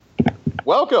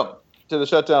Welcome to the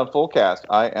Shutdown Fullcast.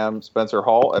 I am Spencer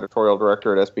Hall, editorial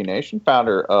director at SB Nation,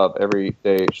 founder of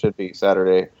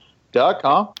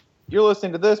EverydayShouldBeSaturday.com. You're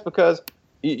listening to this because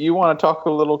you want to talk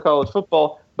a little college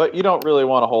football, but you don't really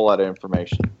want a whole lot of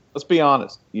information. Let's be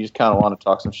honest. You just kind of want to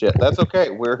talk some shit. That's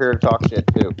okay. We're here to talk shit,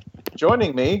 too.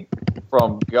 Joining me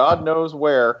from God knows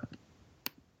where,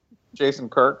 Jason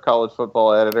Kirk, college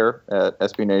football editor at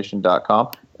SBNation.com.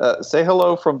 Say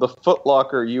hello from the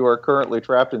footlocker you are currently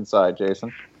trapped inside,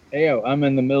 Jason. Heyo, I'm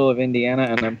in the middle of Indiana,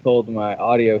 and I'm told my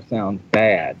audio sounds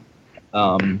bad.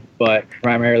 But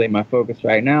primarily my focus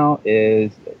right now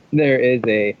is there's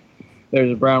a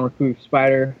brown recluse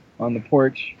spider on the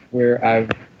porch where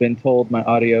I've been told my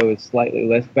audio is slightly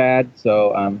less bad,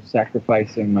 so I'm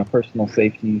sacrificing my personal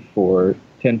safety for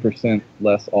 10%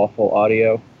 less awful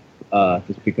audio,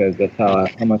 just because that's how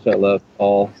much I love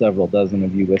all several dozen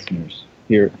of you listeners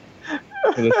here,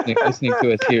 listening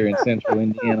to us here in central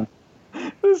Indiana.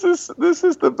 This is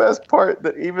the best part,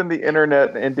 that even the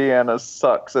internet in Indiana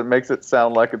sucks. It makes it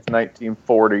sound like it's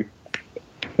 1940.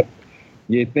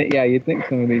 You'd think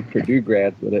some of these Purdue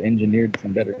grads would have engineered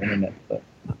some better internet, but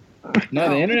no,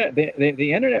 the internet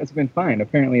has been fine.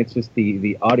 Apparently, it's just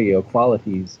the audio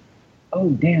qualities. Oh,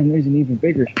 damn! There's an even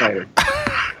bigger spider.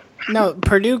 No,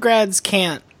 Purdue grads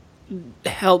can't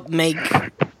help make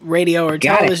radio or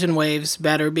television waves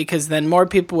better, because then more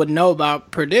people would know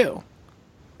about Purdue.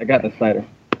 I got the spider.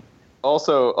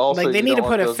 Also, like they need to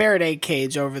put a Faraday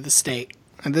cage over the state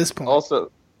at this point.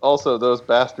 Also, those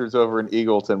bastards over in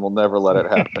Eagleton will never let it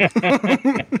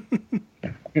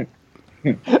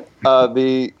happen.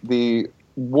 The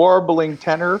warbling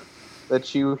tenor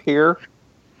that you hear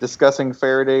discussing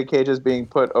Faraday cages being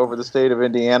put over the state of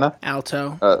Indiana.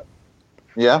 Alto.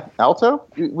 Yeah, alto?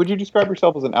 Would you describe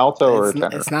yourself as an alto or a tenor?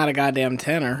 It's not a goddamn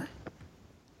tenor.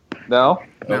 No?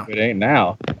 If it ain't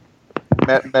now.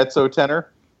 Mezzo tenor?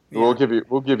 Yeah.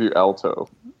 We'll give you alto.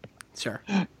 Sure.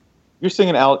 You're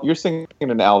singing in Al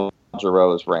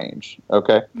Jarreau's range,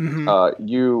 okay? Mm-hmm.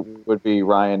 You would be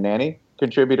Ryan Nanny,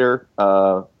 contributor,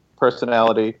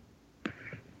 personality,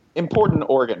 important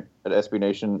organ at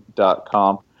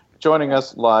SBNation.com. Joining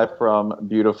us live from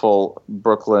beautiful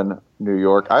Brooklyn, New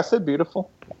York. I said beautiful.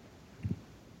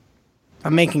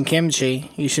 I'm making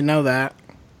kimchi. You should know that.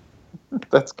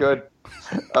 That's good.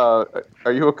 Are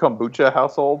you a kombucha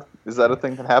household? Is that a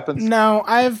thing that happens? No,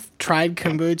 I've tried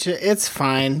kombucha. It's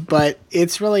fine, but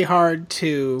it's really hard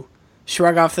to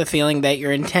shrug off the feeling that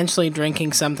you're intentionally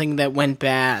drinking something that went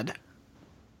bad.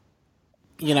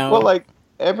 You know? Well, like,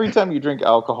 every time you drink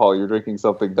alcohol, you're drinking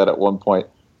something that at one point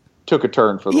took a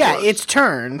turn for the worse. Yeah, it's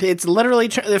turned. It's literally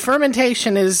the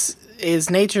fermentation is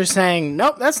nature saying,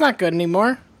 nope, that's not good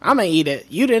anymore. I'm going to eat it.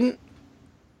 You didn't.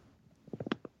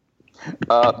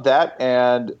 That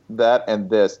and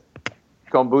this.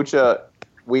 Kombucha,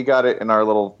 we got it in our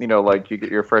little, like you get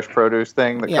your fresh produce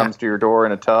thing that comes to your door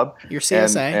in a tub. Your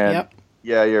CSA, yep.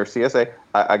 Yeah, your CSA.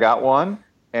 I got one,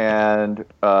 and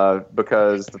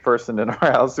because the person in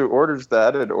our house who orders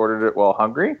that had ordered it while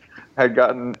hungry, had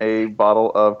gotten a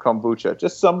bottle of kombucha.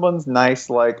 Just someone's nice,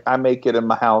 like, I make it in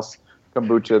my house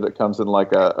kombucha that comes in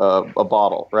like a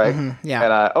bottle, right? Mm-hmm, yeah.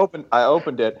 And I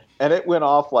opened it, and it went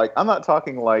off like, I'm not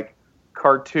talking like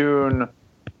cartoon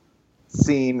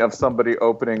scene of somebody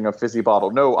opening a fizzy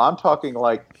bottle. No, I'm talking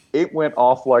like it went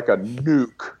off like a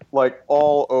nuke, like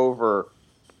all over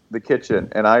the kitchen.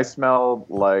 And I smelled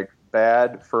like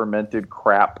bad fermented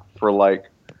crap for like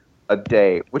a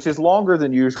day, which is longer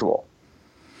than usual.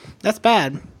 That's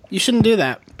bad. You shouldn't do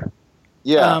that.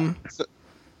 Yeah. And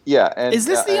is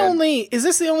this the only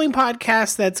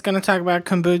podcast that's going to talk about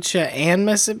kombucha and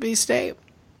Mississippi State?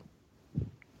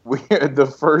 We are the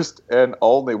first and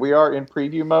only. We are in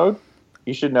preview mode.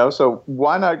 You should know. So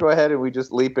why not go ahead and we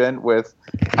just leap in with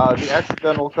the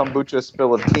accidental kombucha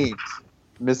spill of teams,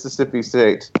 Mississippi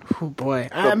State. Oh boy,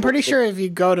 I'm pretty sure if you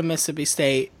go to Mississippi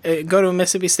State, go to a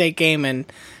Mississippi State game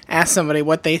and ask somebody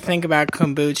what they think about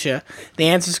kombucha, the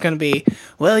answer's going to be,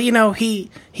 well,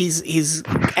 he's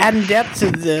adding depth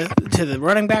to the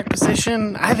running back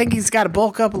position. I think he's got to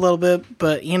bulk up a little bit,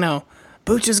 but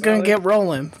Booch is going to get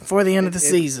rolling before the end of the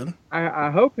season.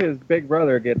 I hope his big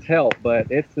brother gets help, but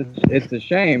it's a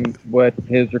shame what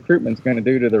his recruitment's going to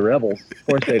do to the Rebels. Of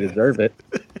course, they deserve it.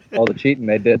 All the cheating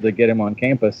they did to get him on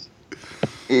campus.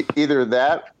 Either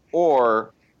that,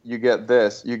 or you get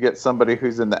this. You get somebody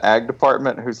who's in the ag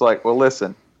department who's like, well,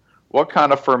 listen, what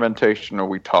kind of fermentation are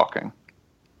we talking?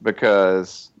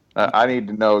 Because I need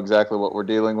to know exactly what we're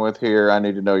dealing with here. I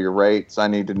need to know your rates. I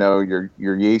need to know your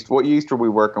yeast. What yeast are we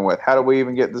working with? How do we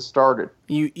even get this started?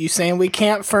 You saying we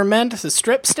can't ferment a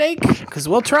strip steak? Because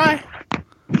we'll try.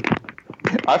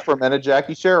 I fermented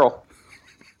Jackie Sherrill.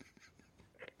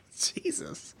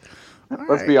 Jesus.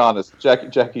 Let's be honest.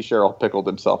 Jackie Sherrill pickled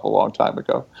himself a long time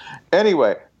ago.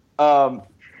 Anyway,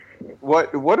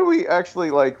 what do we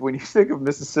actually like when you think of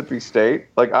Mississippi State?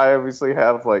 Like, I obviously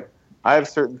have I have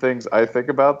certain things I think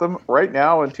about them. Right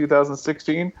now in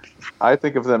 2016, I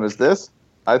think of them as this.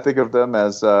 I think of them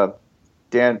as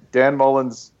Dan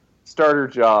Mullen's starter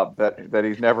job that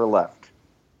he's never left.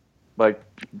 Like,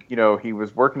 you know, he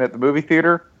was working at the movie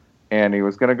theater and he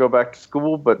was going to go back to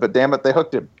school, but damn it, they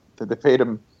hooked him. They paid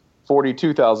him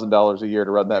 $42,000 a year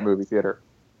to run that movie theater.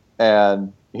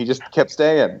 And he just kept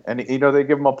staying. And, you know, they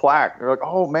give him a plaque. They're like,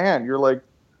 oh, man, you're like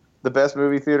the best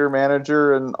movie theater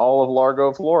manager in all of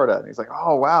Largo, Florida. And he's like,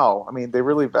 oh, wow. I mean, they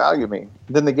really value me.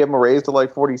 And then they give him a raise to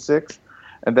like 46.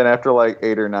 And then after like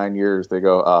 8 or 9 years, they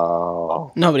go,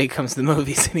 oh. Nobody comes to the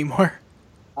movies anymore.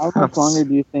 How much longer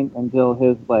do you think until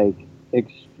his, like,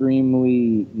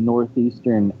 extremely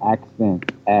northeastern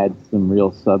accent adds some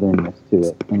real southernness to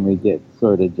it, and we get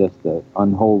sort of just an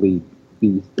unholy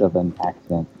beast of an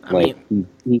accent?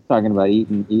 He's talking about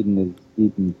eating,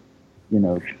 you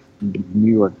know,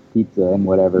 New York pizza and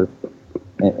whatever,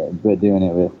 but doing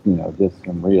it with, you know, just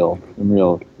some real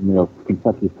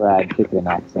Kentucky Fried Chicken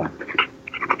accent.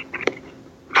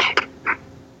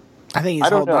 I think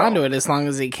he's holding on to it as long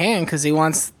as he can because he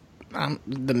wants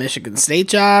the Michigan State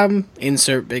job,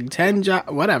 insert Big Ten job,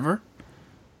 whatever.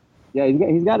 Yeah,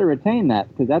 he's got to retain that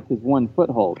because that's his one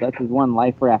foothold. That's his one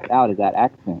life raft out, is that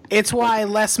accent. It's why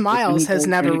Les Miles has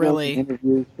never really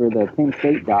interviews for the Penn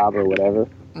State job or whatever.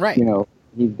 Right. You know,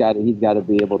 he's got to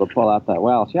be able to pull out that.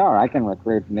 Well, sure, I can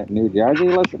recruit New Jersey.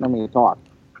 Listen to me talk.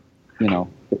 You know,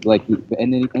 like he's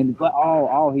becoming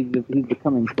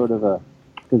sort of a.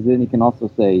 Because then he can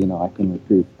also say, you know, I can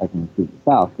recruit the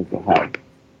South because he'll have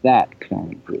that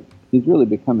shining through. He's really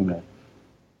becoming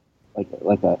like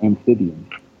a amphibian.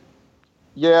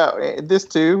 Yeah, this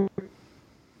too.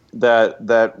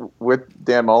 That with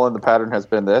Dan Mullen, the pattern has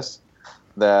been this: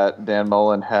 that Dan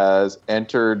Mullen has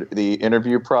entered the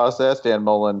interview process. Dan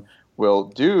Mullen will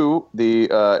do the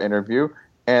interview,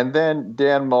 and then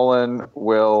Dan Mullen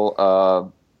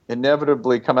will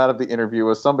inevitably come out of the interview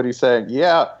with somebody saying,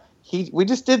 "Yeah, we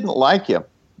just didn't like him."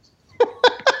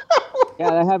 Yeah,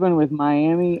 that happened with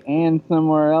Miami and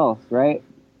somewhere else, right?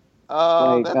 There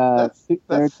are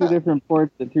two different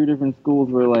ports. The two different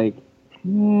schools were like,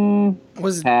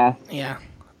 pass. Yeah,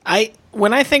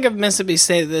 when I think of Mississippi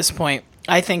State at this point,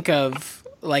 I think of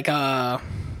like a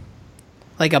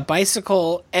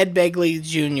bicycle Ed Begley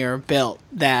Jr. built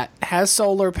that has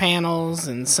solar panels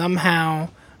and somehow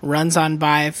runs on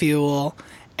biofuel.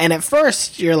 And at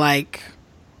first, you're like,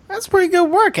 that's pretty good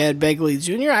work, Ed Begley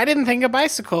Jr. I didn't think a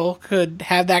bicycle could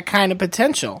have that kind of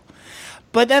potential.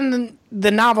 But then the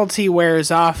novelty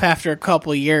wears off after a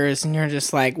couple years, and you're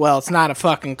just like, well, it's not a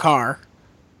fucking car.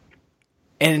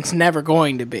 And it's never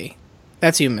going to be.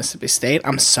 That's you, Mississippi State.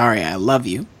 I'm sorry, I love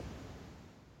you.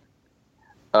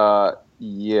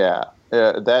 Yeah.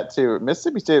 That too.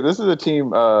 Mississippi State, this is a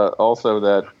team also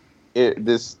that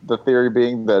the theory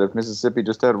being that if Mississippi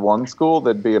just had one school,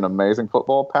 they'd be an amazing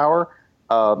football power.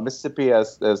 Mississippi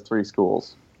has 3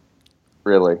 schools,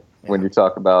 really, when you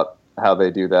talk about how they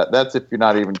do that. That's if you're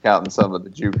not even counting some of the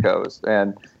JUCOs.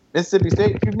 And Mississippi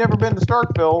State, if you've never been to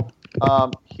Starkville,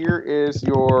 here is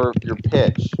your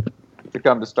pitch to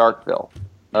come to Starkville.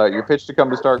 Your pitch to come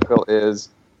to Starkville is,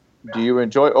 do you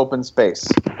enjoy open space?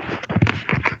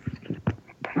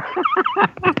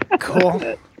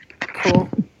 Cool.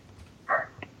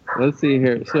 Let's see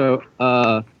here. So,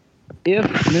 if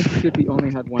Mississippi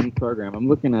only had one program, I'm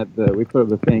looking at we put up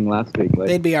the thing last week. Like,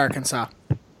 they'd be Arkansas.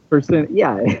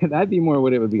 Yeah, that'd be more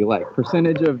what it would be like.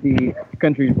 Percentage of the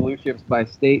country's blue chips by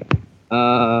state.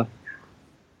 Let's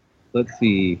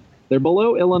see. They're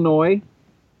below Illinois,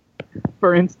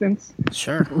 for instance.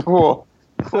 Sure. Cool.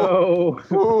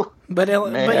 So, but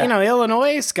you know,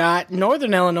 Illinois got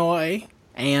Northern Illinois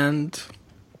and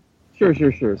Sure.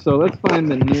 So let's find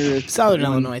the nearest Southern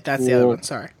Illinois. That's the other one.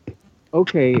 Sorry.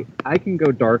 Okay, I can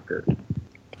go darker.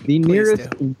 The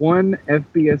nearest one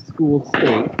FBS school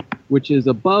state, which is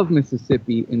above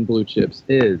Mississippi in blue chips,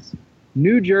 is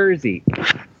New Jersey.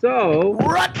 So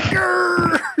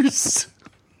Rutgers.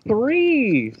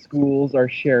 3 schools are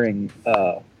sharing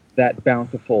that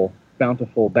bountiful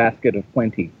basket of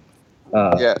plenty.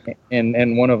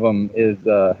 And one of them has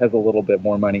a little bit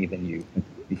more money than you.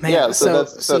 Man, yeah, so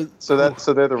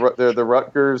they're the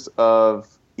Rutgers of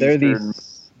Eastern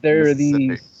They're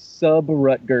the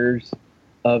sub-Rutgers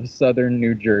of southern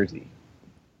New Jersey.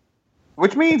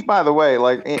 Which means, by the way,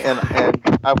 and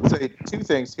I would say 2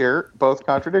 things here, both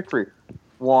contradictory.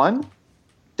 One,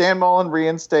 Dan Mullen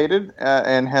reinstated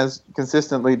and has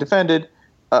consistently defended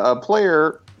a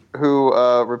player who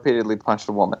repeatedly punched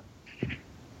a woman.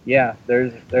 Yeah,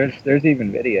 there's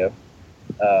even video.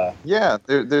 Yeah,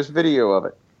 there's video of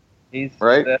it. He's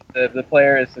right. The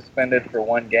player is suspended for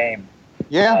one game.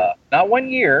 Yeah. Not 1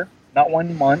 year, not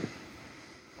 1 month,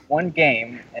 one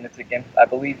game, and it's against, I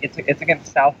believe, it's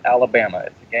against South Alabama.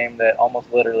 It's a game that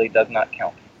almost literally does not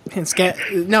count. It's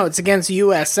against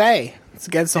USA. It's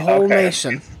against the whole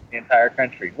nation. It's the entire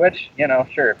country. Which,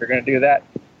 sure, if you're going to do that,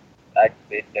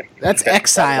 that's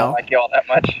exile. I don't like you all that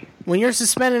much. When you're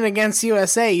suspended against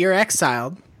USA, you're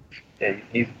exiled. Yeah,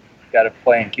 he's got to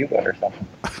play in Cuba or something.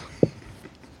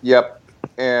 Yep,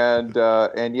 and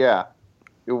yeah,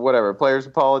 whatever. Players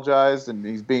apologized, and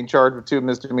he's being charged with 2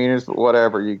 misdemeanors. But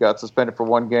whatever, you got suspended for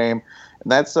 1 game,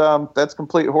 and that's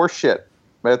complete horse shit.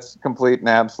 That's complete and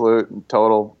absolute and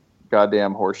total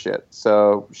goddamn horse shit.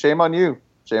 So shame on you.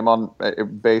 Shame on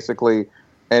basically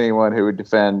anyone who would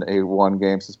defend a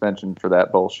 1-game suspension for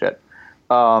that bullshit.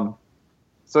 So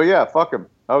yeah, fuck him.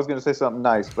 I was going to say something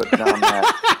nice, but now I'm mad.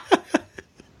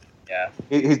 Yeah.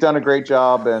 He's done a great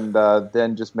job, and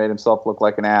then just made himself look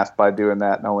like an ass by doing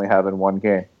that and only having 1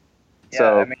 game. Yeah,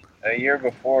 so, I mean, a year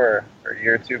before, or a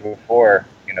year or 2 before,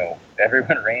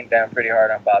 everyone rained down pretty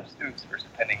hard on Bob Stoops for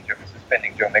suspending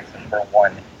Joe Mixon for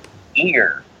 1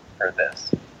 year for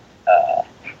this.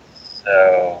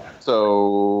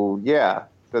 So yeah,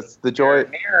 that's the joy.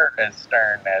 Near as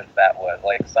stern as that was,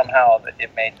 like somehow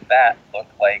it made that look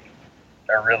like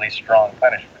a really strong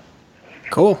punishment.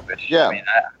 Cool. Which, yeah. I mean,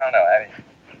 I don't know.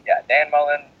 Dan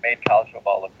Mullen made college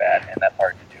football look bad, and that's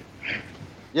hard to do.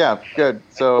 Yeah, good.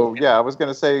 So yeah, I was going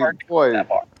to say, boy,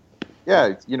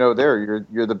 yeah,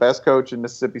 you're the best coach in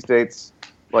Mississippi State's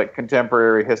like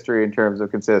contemporary history in terms of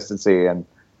consistency, and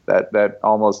that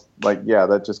almost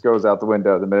that just goes out the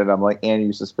window the minute I'm like, and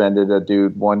you suspended a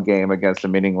dude 1 game against a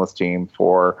meaningless team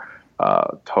for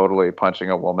totally punching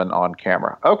a woman on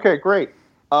camera. Okay, great.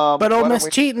 But Ole Miss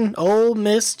cheating. Ole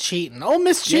Miss cheating.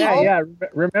 Yeah.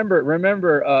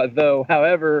 Remember, though.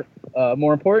 However,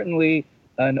 more importantly,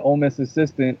 an Ole Miss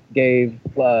assistant gave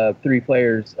 3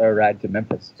 players a ride to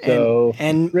Memphis. So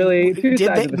and really,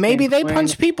 maybe they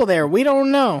punched people there. We don't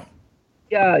know.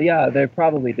 Yeah, they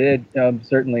probably did.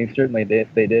 Certainly they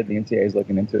did. The NCAA is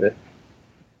looking into it.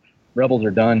 Rebels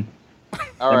are done.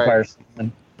 All Empire's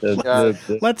right. done.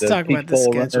 Let's talk about the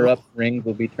schedule. Runner-up rings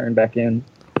will be turned back in.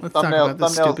 Let's talk about the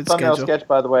stupid thumbnail schedule. sketch,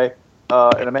 by the way.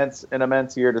 An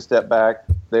immense year to step back.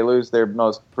 They lose their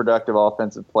most productive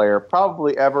offensive player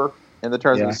probably ever in the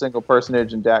terms of a single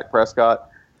personage in Dak Prescott,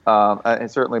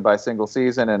 and certainly by single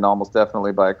season and almost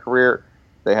definitely by a career.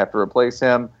 They have to replace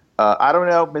him. I don't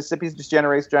know. Mississippi just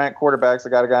generates giant quarterbacks. I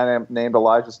got a guy named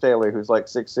Elijah Staley who's like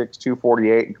 6'6",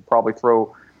 248, and could probably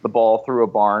throw the ball through a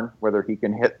barn. Whether he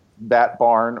can hit that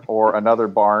barn or another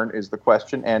barn is the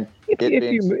question. And it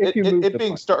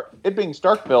being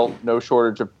Starkville, no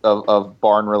shortage of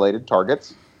barn-related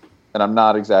targets. And I'm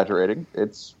not exaggerating.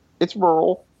 It's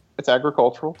rural. It's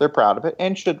agricultural. They're proud of it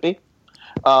and should be.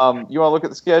 You want to look at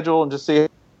the schedule and just see.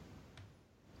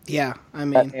 Yeah, I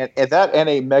mean, and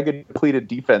a mega depleted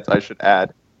defense, I should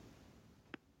add.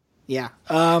 Yeah.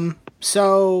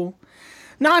 So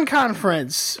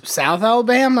non-conference: South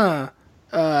Alabama,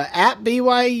 at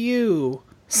BYU,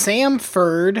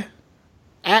 Samford,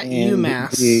 at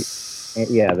UMass.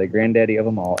 The granddaddy of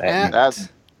them all. Unless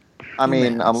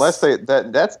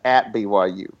that's at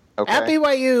BYU. Okay. At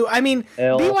BYU, I mean,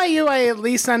 BYU, I at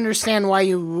least understand why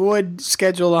you would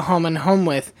schedule a home and home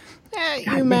with.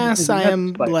 UMass, I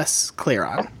am less clear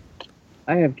on.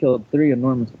 I have killed 3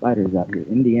 enormous spiders out here.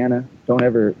 Indiana, don't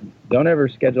ever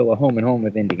schedule a home and home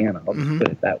with Indiana. I'll just put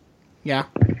it that way. Yeah.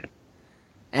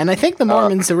 And I think the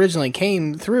Mormons originally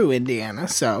came through Indiana,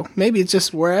 so maybe it's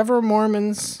just wherever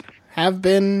Mormons have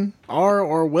been, are,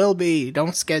 or will be,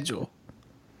 don't schedule.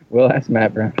 We'll ask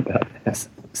Matt Brown about that.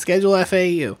 Schedule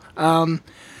FAU.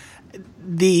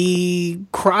 The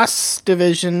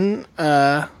cross-division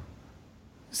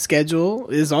schedule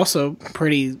is also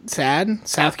pretty sad.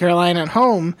 South Carolina at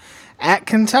home, at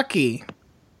Kentucky.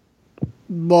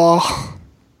 Ball.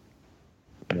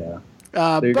 Yeah.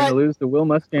 So you're going to lose to Will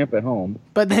Muschamp at home.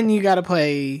 But then you got to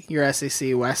play your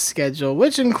SEC West schedule,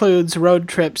 which includes road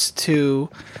trips to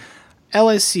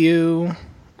LSU,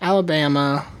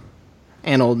 Alabama,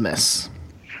 and Ole Miss.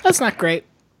 That's not great.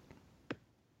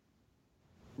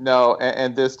 No,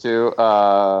 and this too.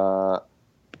 I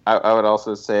would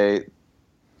also say,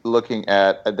 looking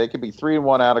at, they could be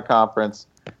 3-1 out of conference.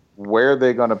 Where are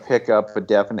they going to pick up a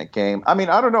definite game? I mean,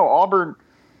 I don't know. Auburn.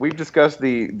 We've discussed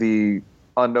the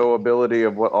unknowability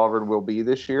of what Auburn will be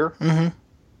this year,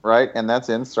 right? And that's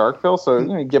in Starkville,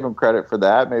 so give them credit for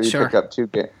that. Maybe pick up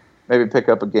maybe pick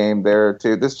up a game there or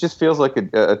two. This just feels like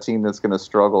a team that's going to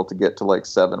struggle to get to like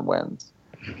 7 wins,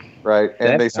 right?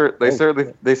 And they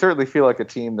certainly feel like a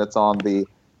team that's on the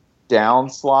down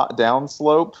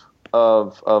slope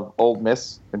of Ole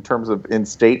Miss in terms of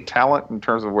in-state talent, in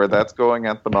terms of where that's going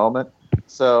at the moment.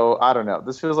 So I don't know.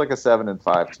 This feels like a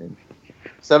 7-5 team.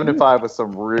 7-5 with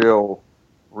some real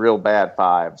bad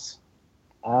 5s.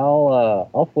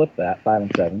 I'll flip that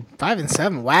 5-7.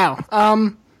 5-7. Wow.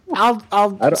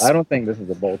 I don't think this is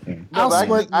a bowl team.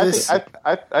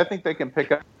 I think they can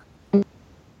pick up.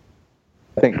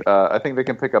 I think they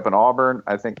can pick up an Auburn.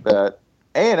 I think that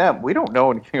A&M. We don't know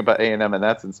anything about A&M, and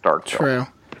that's in Starkville. True.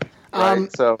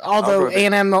 Right? So although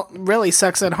A&M really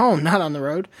sucks at home, not on the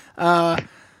road.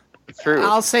 True.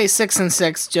 I'll say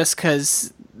 6-6 just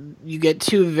because you get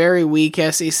 2 very weak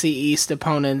SEC East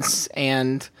opponents,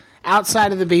 and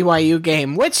outside of the BYU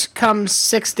game, which comes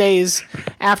 6 days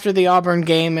after the Auburn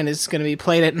game and is going to be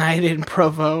played at night in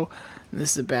Provo.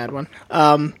 This is a bad one.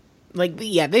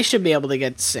 They should be able to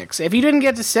get 6. If you didn't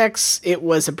get to 6, it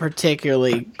was a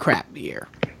particularly crap year.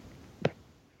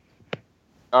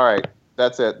 All right.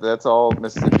 That's it. That's all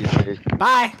Mississippi State.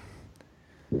 Bye.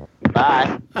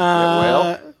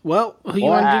 Well, who you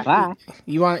want to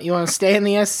do? You want to stay in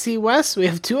the SEC West? We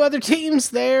have 2 other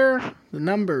teams there. The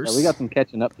numbers. Yeah, we got some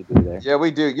catching up to do there. Yeah,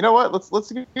 we do. You know what?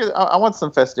 Let's get. I want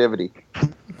some festivity.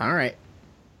 All right.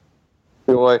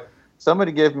 Boy,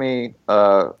 somebody give me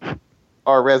our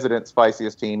resident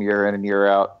spiciest team year in and year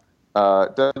out.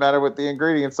 Doesn't matter what the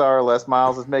ingredients are. Les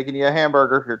Miles is making you a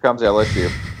hamburger. Here comes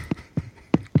LSU.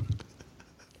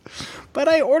 But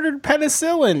I ordered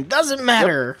penicillin. Doesn't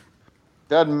matter.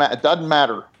 Yep. Doesn't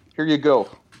matter. Here you go.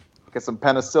 Get some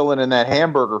penicillin in that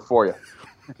hamburger for you.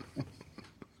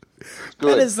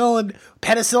 Good.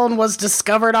 Penicillin was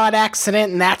discovered on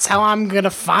accident, and that's how I'm going to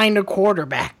find a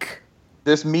quarterback.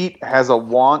 This meat has a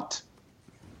want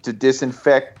to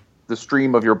disinfect the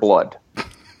stream of your blood.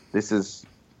 It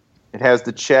has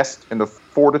the chest and the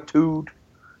fortitude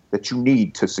that you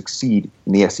need to succeed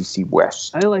in the SEC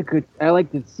West. I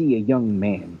like to see a young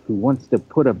man who wants to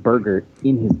put a burger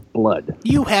in his blood.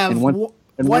 You have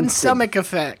one stomach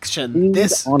affection.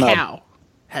 This cow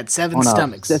had 7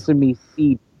 stomachs. A sesame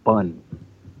seed bun,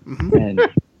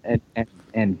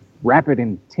 and wrap it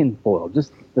in tin foil,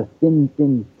 just the thin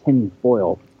tin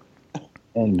foil,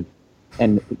 and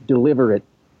deliver it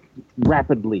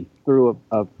rapidly through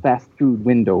a fast food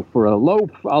window for a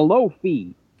low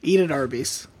fee. Eat at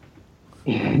Arby's.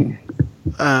 Eat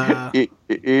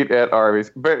at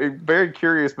Arby's. Very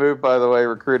curious move, by the way,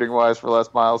 recruiting wise, for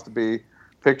Les Miles to be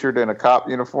pictured in a cop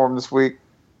uniform this week.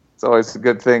 It's always a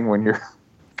good thing when you're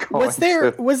going.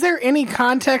 Was there any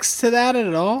context to that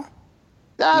at all?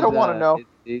 I don't want to know.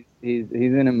 He's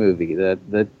in a movie.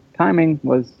 The timing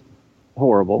was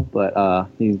horrible, but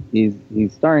he's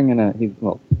starring in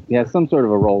he has some sort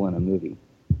of a role in a movie.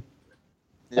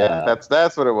 Yeah,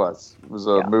 that's what it was. It was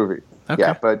a movie. Okay.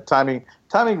 Yeah, but timing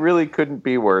really couldn't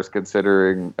be worse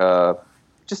considering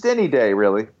just any day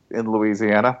really in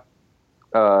Louisiana.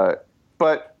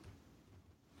 But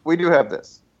we do have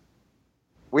this.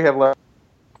 We have Les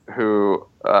who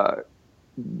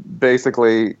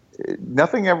basically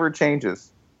nothing ever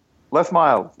changes. Les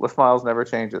Miles never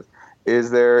changes.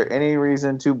 Is there any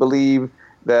reason to believe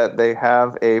that they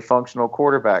have a functional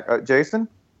quarterback? Jason?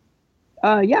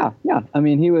 Yeah. I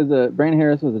mean, Brandon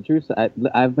Harris was a true.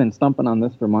 I've been stumping on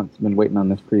this for months. Been waiting on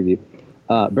this preview.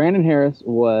 Brandon Harris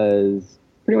was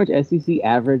pretty much SEC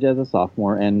average as a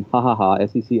sophomore, and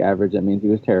SEC average. That means he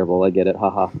was terrible. I get it,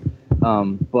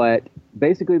 but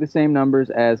basically the same numbers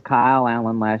as Kyle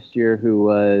Allen last year, who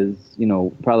was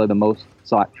probably the most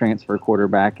sought transfer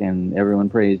quarterback, and everyone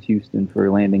praised Houston for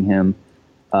landing him.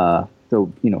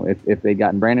 So if they'd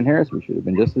gotten Brandon Harris, we should have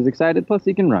been just as excited. Plus,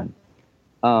 he can run.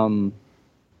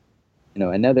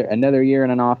 Another year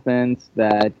in an offense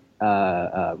that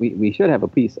we should have a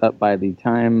piece up by the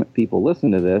time people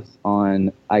listen to this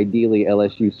on ideally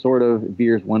LSU sort of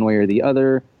veers one way or the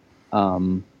other,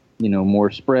 more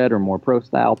spread or more pro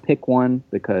style. Pick one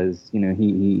because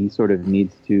he sort of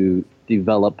needs to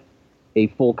develop a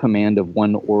full command of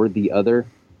one or the other.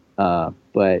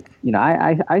 But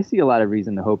I see a lot of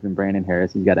reason to hope in Brandon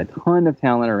Harris. He's got a ton of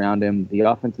talent around him. The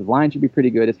offensive line should be pretty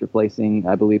good. It's replacing,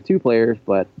 I believe, 2 players,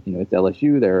 but it's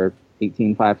LSU. There are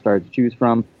 18 5-stars to choose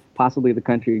from. Possibly the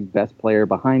country's best player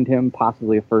behind him.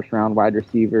 Possibly a first-round wide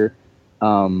receiver.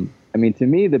 To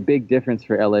me, the big difference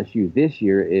for LSU this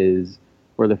year is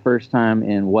for the first time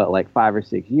in 5 or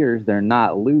 6 years, they're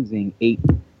not losing 8,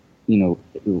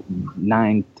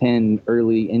 9, 10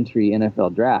 early entry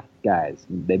NFL draft guys.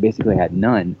 They basically had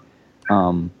none.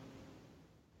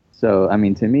 So, I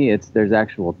mean, to me, there's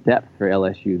actual depth for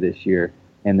LSU this year,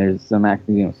 and there's some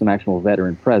actual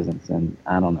veteran presence. And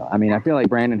I don't know. I mean, I feel like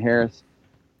Brandon Harris,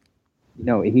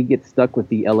 he gets stuck with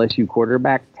the LSU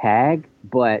quarterback tag,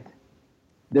 but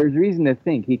there's reason to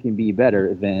think he can be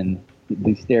better than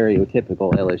the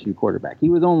stereotypical LSU quarterback. He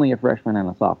was only a freshman and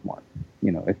a sophomore.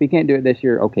 If he can't do it this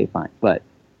year, okay, fine. But,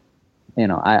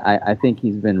 I think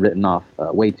he's been written off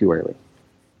way too early.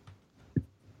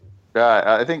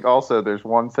 I think also there's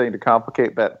one thing to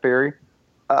complicate that theory.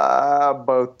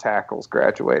 Both tackles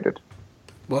graduated.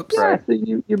 Whoops. Yeah, so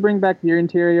you bring back your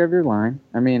interior of your line.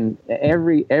 I mean,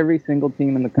 every single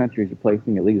team in the country is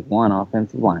replacing at least one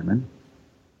offensive lineman.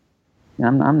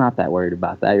 I'm not that worried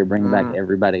about that. You're bringing back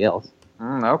everybody else.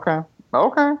 Okay.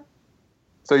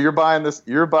 So you're buying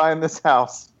this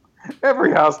house.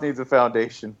 Every house needs a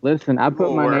foundation. Listen, I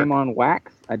put my name on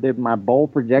wax. I did my bowl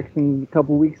projections a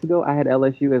couple weeks ago. I had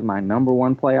LSU as my number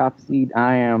 1 playoff seed.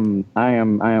 I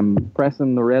am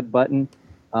pressing the red button,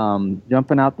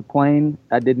 jumping out the plane.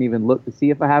 I didn't even look to see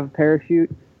if I have a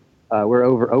parachute. We're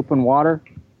over open water,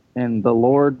 and the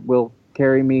Lord will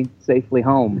carry me safely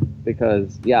home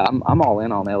because I'm all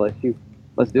in on LSU.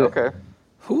 Let's do it. Okay.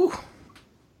 Whew.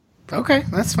 Okay,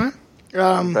 that's fine.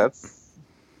 That's.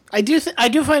 I do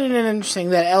find it interesting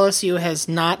that LSU has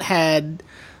not had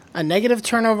a negative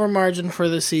turnover margin for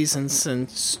the season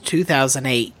since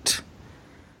 2008.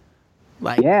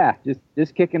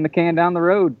 Just kicking the can down the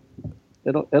road.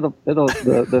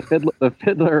 The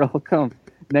fiddler will come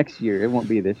next year. It won't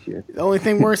be this year. The only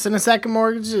thing worse than a second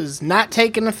mortgage is not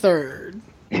taking a third.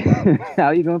 How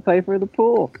are you going to pay for the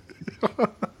pool?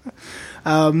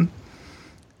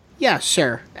 Yeah,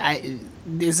 sure.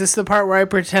 Is this the part where I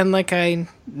pretend like I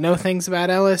know things about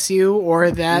LSU,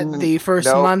 or that the first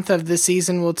month of the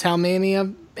season will tell me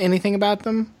anything about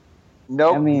them?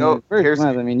 No, first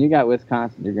month. I mean, you got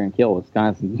Wisconsin. You're going to kill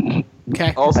Wisconsin.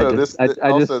 Okay. Also,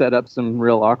 I just set up some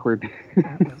real awkward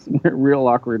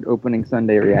opening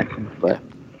Sunday reactions. But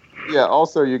yeah,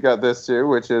 also you got this too,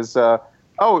 which is Leonard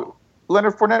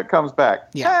Fournette comes back.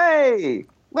 Yeah. Hey,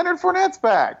 Leonard Fournette's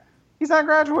back. He's not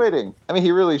graduating. I mean,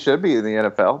 he really should be in the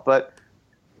NFL, but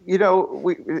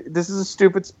this is a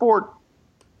stupid sport.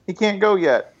 He can't go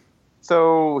yet,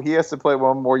 so he has to play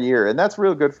one more year, and that's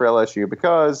real good for LSU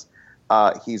because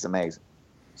he's amazing.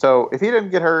 So if he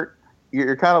didn't get hurt,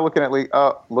 you're kind of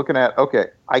looking at okay,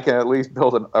 I can at least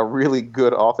build a really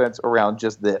good offense around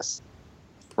just this,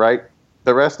 right?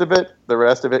 The rest of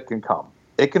it can come.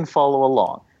 It can follow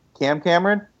along. Cam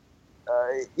Cameron.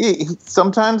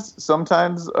 Sometimes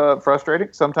frustrating,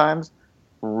 sometimes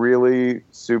really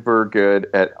super good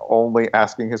at only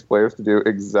asking his players to do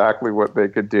exactly what they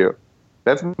could do.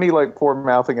 That's me like poor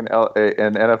mouthing an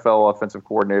NFL offensive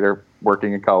coordinator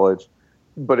working in college,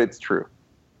 but it's true.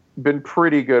 Been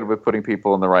pretty good with putting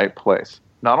people in the right place.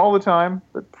 Not all the time,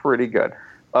 but pretty good.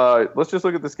 Let's just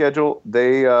look at the schedule.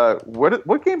 They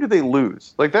what game did they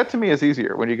lose? Like that to me is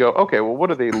easier when you go, okay, well, what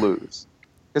do they lose?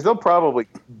 Because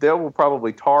they will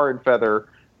probably tar and feather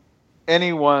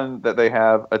anyone that they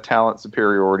have a talent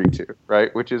superiority to,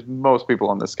 right? Which is most people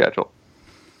on the schedule.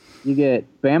 You get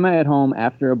Bama at home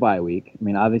after a bye week. I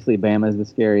mean, obviously Bama is the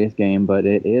scariest game, but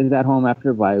it is at home after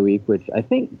a bye week, which I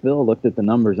think Bill looked at the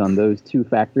numbers on those two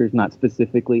factors, not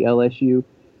specifically LSU.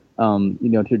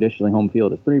 Traditionally home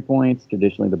field is 3 points.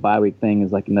 Traditionally the bye week thing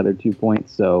is like another 2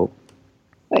 points. So,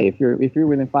 hey, if you're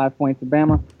within 5 points of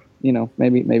Bama,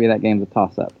 maybe that game's a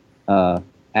toss-up.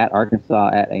 At Arkansas,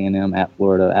 at A&M, at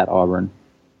Florida, at Auburn.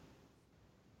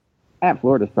 At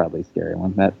Florida's probably a scary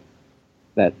one.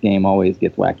 That game always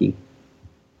gets wacky.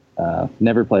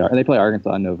 They play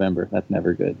Arkansas in November. That's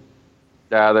never good.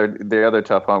 Yeah, the other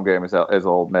tough home game is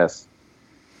Ole Miss.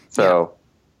 So,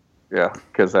 yeah,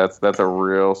 because that's a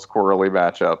real squirrely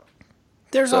matchup.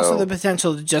 There's also the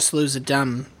potential to just lose a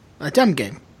dumb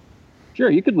game. Sure,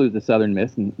 you could lose to Southern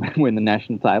Miss and win the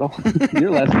national title.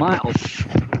 You're Les Miles.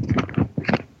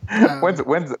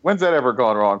 When's that ever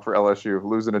gone wrong for LSU,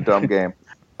 losing a dumb game?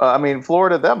 I mean,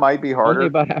 Florida, that might be harder. Only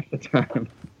about half the time.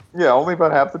 Yeah, only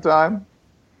about half the time.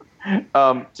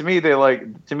 To me,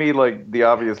 the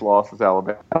obvious loss is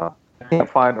Alabama. I can't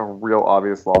find a real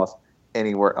obvious loss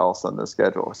anywhere else on the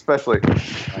schedule, especially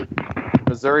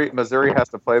Missouri. Missouri has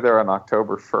to play there on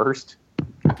October 1st.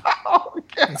 Oh,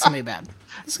 it's gonna be bad.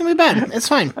 It's gonna be bad. It's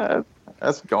fine.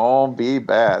 That's gonna be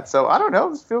bad. So I don't know.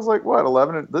 This feels like what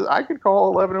 11. I could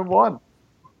call 11-1.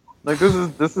 Like this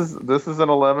is an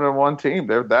 11-1 team.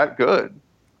 They're that good.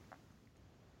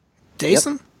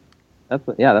 Jason.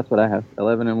 Yep. That's what I have.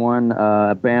 11-1.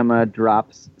 Bama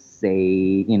drops,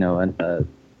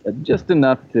 just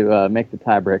enough to make the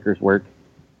tiebreakers work,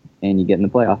 and you get in the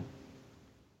playoff.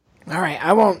 All right,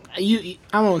 I won't. I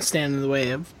won't stand in the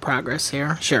way of progress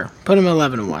here. Sure, put him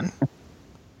 11-1.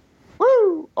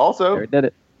 Woo! Also, There, did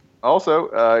it. Also,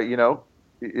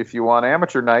 if you want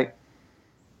amateur night,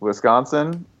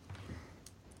 Wisconsin,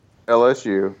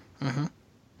 LSU,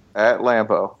 at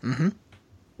Lambeau.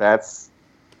 It's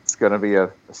going to be a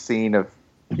scene of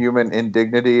human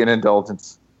indignity and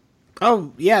indulgence.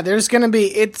 Oh yeah, there's gonna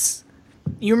be.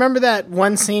 You remember that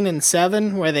one scene in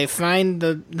 7 where they find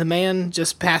the man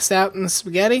just passed out in the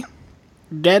spaghetti,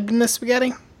 dead in the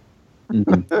spaghetti? Yeah,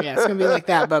 it's gonna be like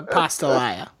that, but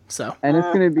Pastellaia. So. And it's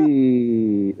gonna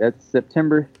be that's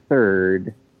September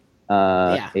 3rd,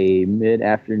 a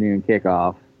mid-afternoon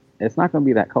kickoff. It's not gonna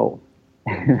be that cold.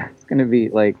 It's gonna be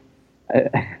like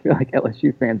I feel like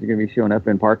LSU fans are gonna be showing up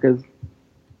in parkas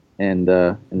and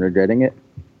regretting it.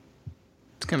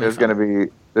 There's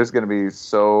gonna be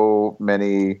so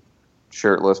many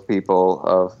shirtless people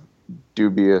of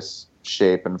dubious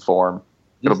shape and form.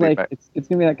 It's gonna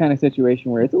be that kind of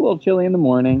situation where it's a little chilly in the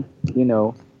morning.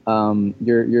 You're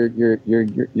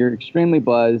extremely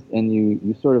buzzed, and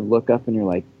you sort of look up and you're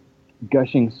like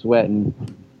gushing sweat and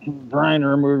trying to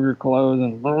remove your clothes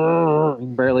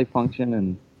and barely function.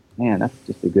 And man, that's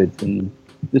just a good scene.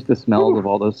 Just the smells of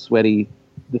all those sweaty,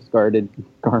 discarded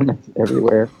garments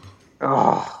everywhere.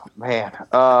 Oh man,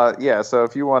 yeah. So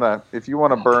if you wanna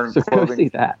burn clothing, see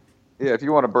that. Yeah, if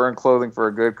you want to burn clothing for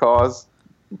a good cause,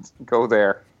 go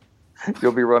there.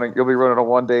 You'll be running a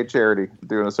 1-day charity,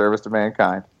 doing a service to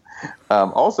mankind.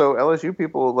 Also, LSU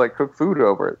people like cook food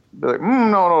over it. They're like,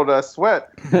 no, that's sweat.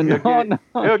 Get into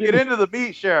the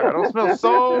meat shack. It'll smell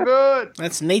so good.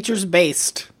 That's nature's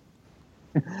based.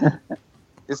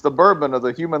 It's the bourbon of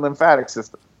the human lymphatic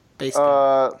system. Based.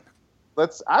 I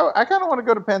kind of want to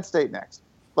go to Penn State next.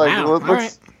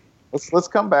 Let's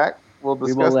come back. We'll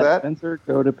discuss we will let that. Spencer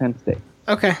go to Penn State.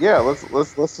 Okay. Yeah,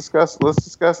 let's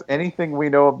discuss anything we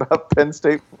know about Penn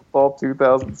State football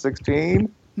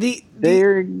 2016. The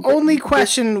only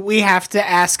question we have to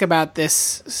ask about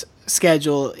this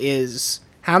schedule is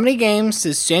how many games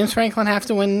does James Franklin have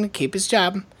to win to keep his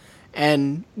job,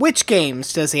 and which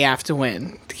games does he have to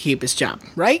win to keep his job?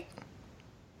 Right?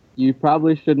 You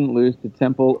probably shouldn't lose to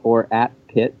Temple or at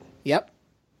Pitt. Yep.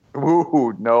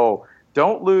 Ooh, no.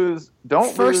 Don't lose.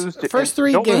 First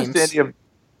 3 games.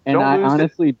 I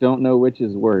honestly don't know which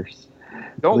is worse.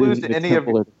 Don't lose to any of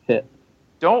Temple or Pitt.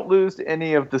 Don't lose to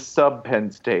any of the sub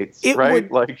Penn States, right?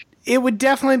 It would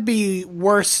definitely be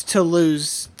worse to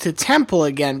lose to Temple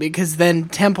again, because then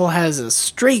Temple has a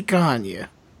streak on you.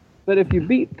 But if you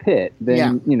beat Pitt,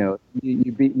 then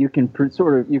you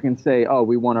can say, "Oh,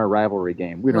 we won our rivalry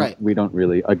game." We don't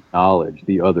really acknowledge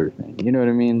the other thing. You know what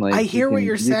I mean? Like, I hear what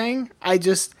you're saying.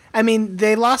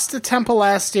 They lost to Temple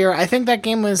last year. I think that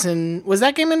game was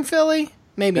that game in Philly?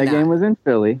 Maybe that not. game was in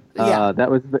Philly. Yeah.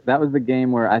 That was the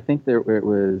game where I think it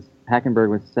was Hackenberg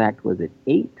was sacked. Was it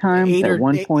 8 times at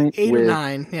one point? 8 or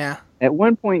 9. Yeah. At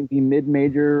one point, the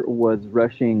mid-major was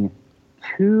rushing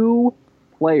 2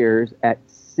 players at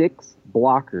 6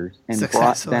 blockers and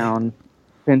brought down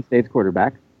Penn State's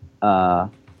quarterback.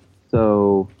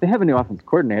 So they have a new offensive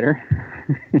coordinator.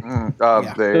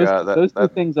 Those two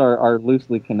things are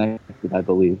loosely connected, I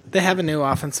believe. They have a new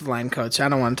offensive line coach. I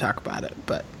don't want to talk about it,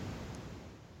 but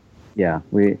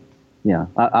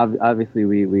obviously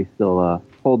we still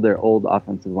hold their old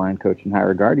offensive line coach in high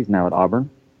regard. He's now at Auburn.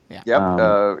 Yeah. Yep.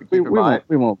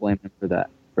 We won't blame him for that.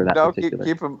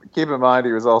 Keep in mind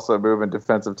he was also moving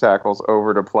defensive tackles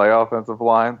over to play offensive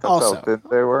line. That's how thin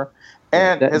they were.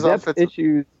 And his offensive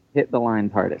issues hit the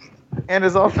lines hardest. And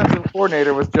his offensive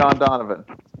coordinator was John Donovan,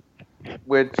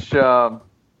 which, cool.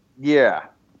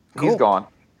 He's gone.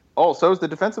 Oh, so is the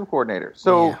defensive coordinator.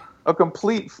 So a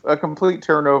complete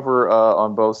turnover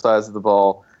on both sides of the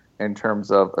ball in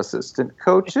terms of assistant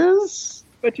coaches.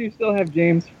 But you still have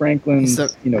James Franklin's,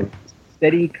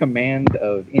 steady command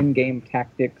of in-game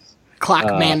tactics, clock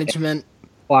management,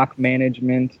 the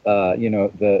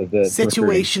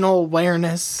situational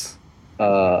awareness.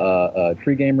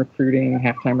 Pre-game recruiting,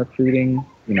 halftime recruiting,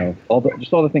 all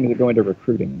the things that go into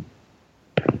recruiting.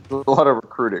 A lot of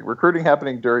recruiting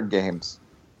happening during games.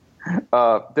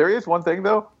 There is one thing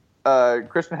though,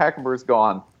 Christian Hackenberg's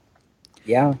gone.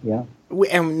 Yeah.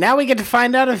 And now we get to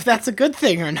find out if that's a good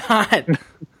thing or not.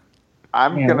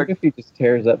 I guess he just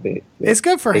tears up the it's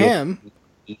good for him.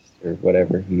 Or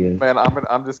whatever he is. Man, I'm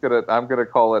gonna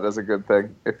call it as a good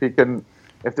thing.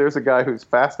 If there's a guy who's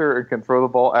faster and can throw the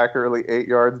ball accurately 8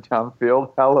 yards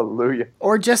downfield, hallelujah.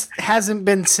 Or just hasn't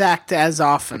been sacked as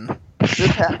often.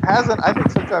 Just hasn't. I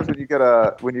think sometimes when you get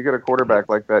a quarterback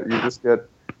like that, you just get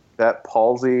that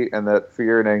palsy and that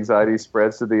fear and anxiety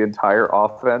spreads to the entire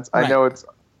offense. Right.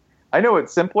 I know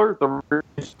it's simpler.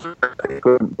 They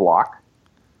couldn't block,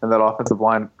 and that offensive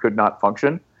line could not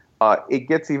function. It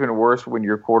gets even worse when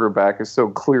your quarterback is so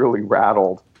clearly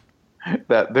rattled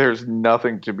that there's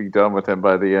nothing to be done with him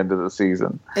by the end of the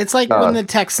season. It's like when the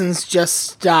Texans just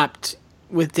stopped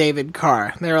with David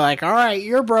Carr. They were like, all right,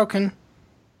 you're broken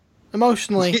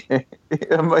emotionally.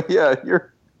 Yeah,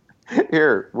 you're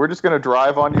here. We're just going to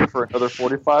drive on you for another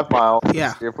 45 miles and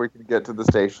see if we can get to the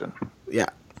station. Yeah.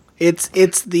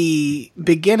 It's the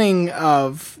beginning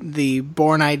of the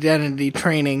Born Identity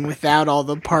training without all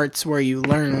the parts where you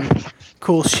learn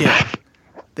cool shit.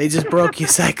 They just broke you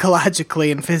psychologically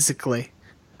and physically.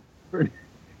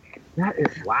 That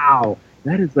is wow.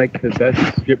 That is like the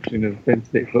best description of Penn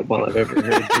State football I've ever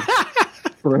heard.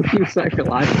 Broke you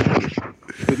psychologically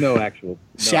with no actual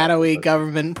shadowy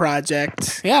government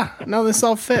project. Yeah, no, this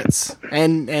all fits.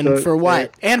 And so, for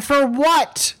what? And for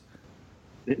what?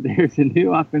 There's a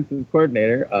new offensive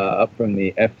coordinator up from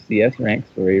the FCS ranks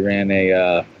where he ran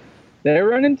they're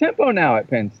running tempo now at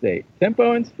Penn State.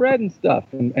 Tempo and spread and stuff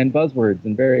and buzzwords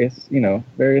and various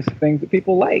things that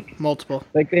people like. Multiple.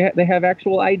 Like they have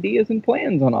actual ideas and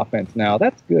plans on offense now.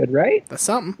 That's good, right? That's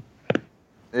something.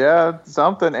 Yeah,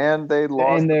 something, and they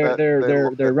lost. And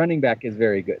their running back is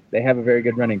very good. They have a very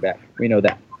good running back. We know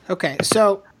that. Okay,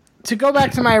 so to go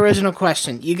back to my original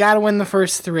question, you got to win the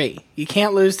first three. You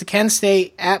can't lose to Kent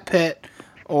State, at Pitt,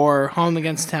 or home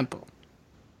against Temple.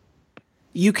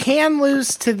 You can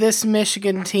lose to this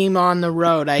Michigan team on the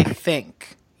road, I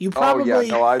think. You probably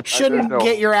shouldn't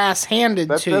get your ass handed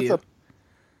to you.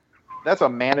 That's a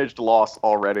managed loss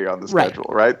already on the schedule,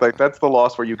 right? Like, that's the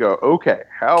loss where you go, okay,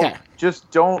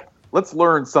 let's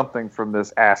learn something from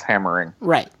this ass hammering.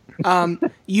 Right.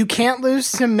 You can't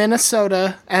lose to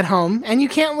Minnesota at home, and you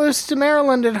can't lose to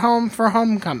Maryland at home for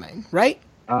homecoming, right?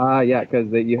 Yeah, because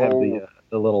you have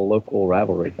the little local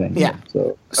rivalry thing. Yeah.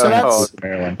 So that's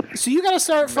Maryland. So you got to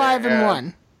start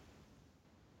 5-1.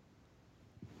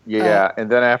 Yeah, and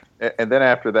then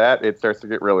after that, it starts to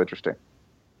get real interesting.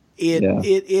 It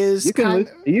is. You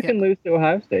can lose to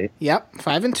Ohio State. Yep,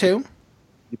 5-2.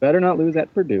 You better not lose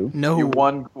at Purdue. No, you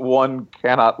one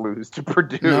cannot lose to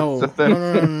Purdue.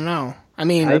 No. I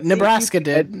mean, Nebraska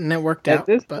did, and it worked out. At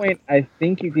this point, I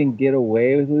think you can get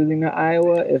away with losing to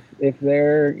Iowa if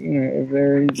they're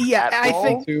I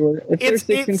think if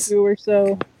they're 6-2 or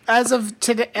so. As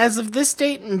of this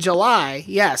date in July,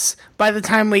 yes. By the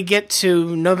time we get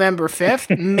to November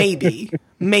 5th,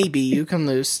 maybe you can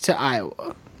lose to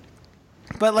Iowa.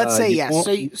 But let's say yes.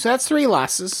 So that's 3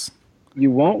 losses. You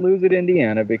won't lose at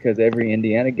Indiana because every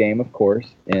Indiana game, of course,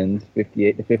 ends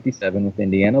 58-57 with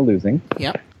Indiana losing.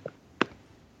 Yep.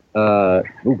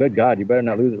 Good God, you better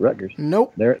not lose at Rutgers.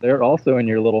 Nope. They're also in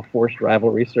your little forced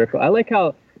rivalry circle. I like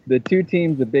how the 2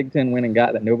 teams the Big Ten went and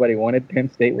got that nobody wanted, Penn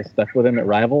State was stuck with them at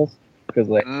rivals. Because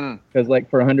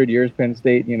for 100 years, Penn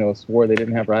State, swore they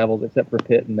didn't have rivals except for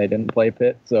Pitt, and they didn't play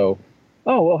Pitt. So,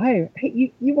 hey,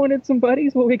 you wanted some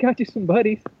buddies? Well, we got you some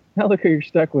buddies. Now look who you're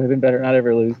stuck with and better not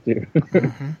ever lose to.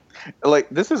 Mm-hmm. Like,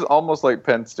 this is almost like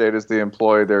Penn State is the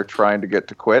employee they're trying to get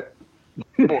to quit.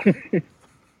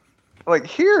 Like,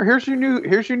 here's your new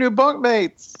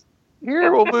bunkmates.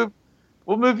 Here,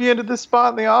 we'll move you into this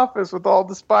spot in the office with all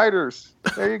the spiders.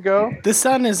 There you go. The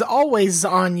sun is always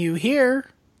on you here.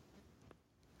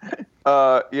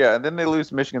 Yeah, and then they lose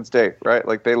to Michigan State, right?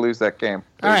 Like, they lose that game.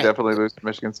 They definitely lose to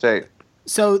Michigan State.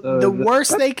 So the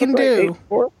worst they can do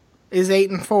is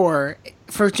 8-4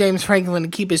 for James Franklin to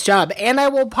keep his job. And I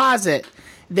will posit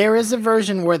there is a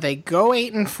version where they go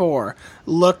 8-4,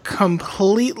 look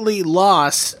completely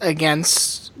lost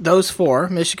against those 4,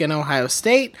 Michigan, Ohio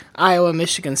State, Iowa,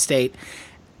 Michigan State,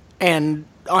 and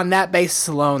on that basis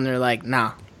alone, they're like,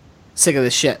 nah, sick of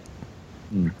this shit.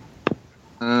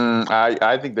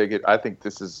 I think I think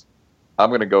this is. I'm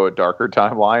going to go a darker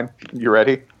timeline. You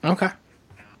ready? Okay.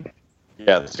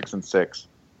 Yeah, 6-6.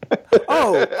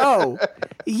 Oh,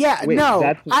 yeah. Wait,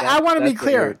 no, I want to be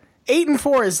clear.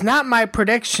 8-4 is not my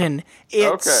prediction.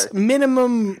 It's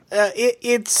minimum.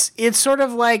 It's sort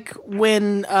of like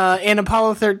when in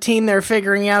Apollo 13 they're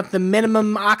figuring out the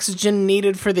minimum oxygen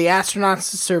needed for the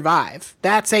astronauts to survive.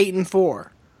 That's 8-4.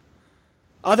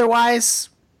 Otherwise,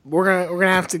 we're gonna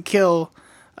have to kill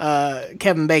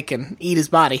Kevin Bacon, eat his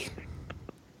body.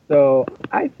 So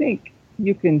I think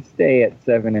you can stay at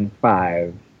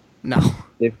 7-5. No.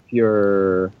 If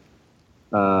you're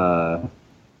No,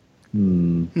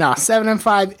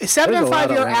 7-5.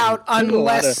 7-5, you're out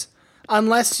unless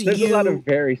there's a lot of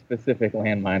very specific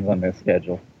landmines on this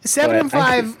schedule.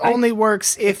 7-5 only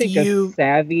works if you a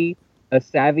savvy a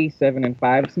savvy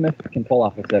 7-5 Smith can pull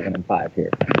off a 7-5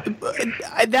 here.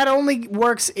 That only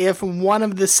works if one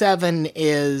of the 7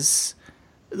 is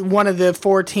one of the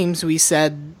 4 teams we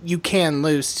said you can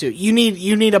lose to. You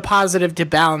need a positive to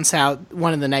balance out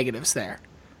one of the negatives there.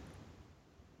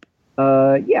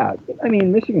 Yeah. I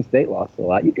mean, Michigan State lost a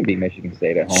lot. You can beat Michigan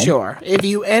State at home. Sure. If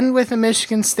you end with a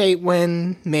Michigan State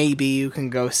win, maybe you can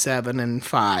go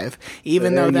 7-5,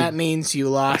 even though that means you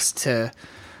lost to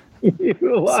you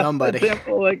lost somebody. To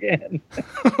Temple again.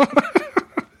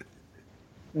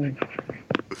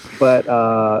 But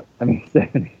I mean,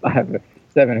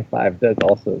 7-5 does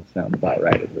also sound about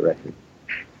right as a record.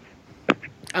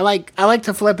 I like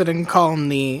to flip it and call them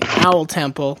the Owl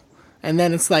Temple, and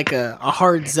then it's like a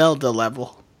hard Zelda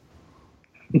level.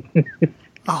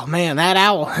 Oh man, that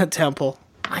Owl Temple.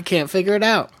 I can't figure it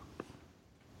out.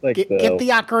 Like get the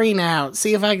ocarina out.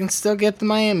 See if I can still get the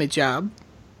Miami job.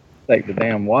 Like the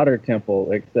damn water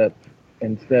temple, except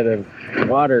instead of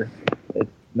water, it's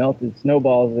melted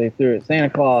snowballs they threw at Santa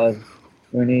Claus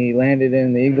when he landed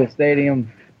in the Eagle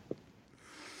Stadium.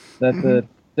 That the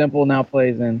temple now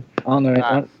plays in. On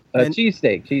the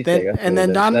cheesesteak. And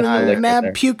then Donovan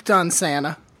McNabb puked on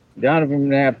Santa. Donovan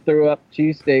McNabb threw up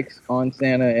cheesesteaks on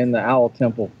Santa in the Owl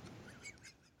Temple.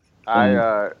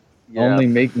 Only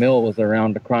Meek Mill was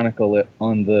around to chronicle it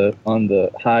on the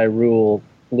Hyrule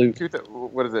flute.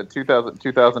 What is it?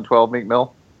 2012 Meek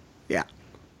Mill. Yeah.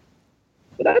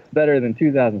 But that's better than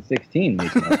 2016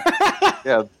 Meek Mill.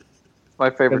 Yeah, it's my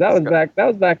favorite. That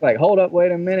was back like, hold up,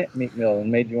 wait a minute, Meek Mill, and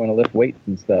made you want to lift weights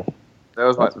and stuff.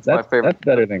 That's my favorite. That's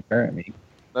better than current Meek.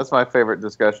 That's my favorite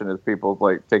discussion is people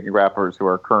like taking rappers who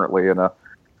are currently in a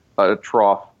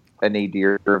trough, a knee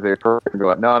deer of their career and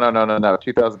going, no,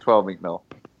 2012 Meek Mill.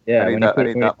 Yeah, I need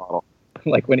that model.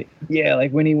 Like when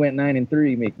he went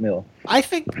 9-3 Meek Mill. I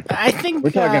think we're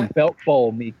talking belt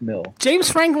bowl Meek Mill. James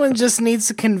Franklin just needs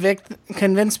to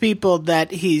convince people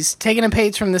that he's taking a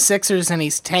page from the Sixers and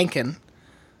he's tanking.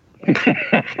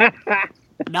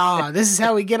 Nah, this is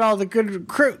how we get all the good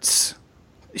recruits.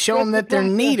 Show them that they're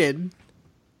needed.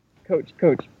 Coach,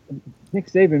 Nick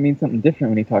Saban means something different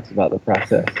when he talks about the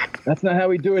process. That's not how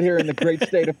we do it here in the great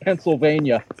state of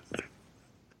Pennsylvania.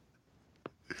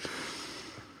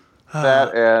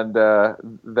 That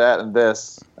and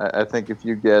this. I think if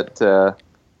you get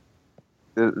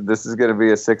this is going to be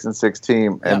a 6-6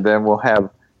 team, and then we'll have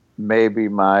maybe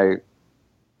my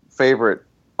favorite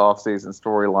offseason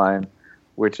storyline,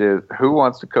 which is who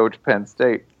wants to coach Penn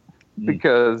State?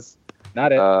 Because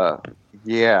not it.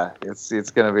 Yeah, it's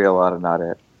going to be a lot of not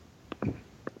it.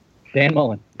 Dan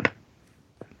Mullen.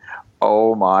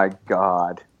 Oh my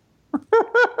God.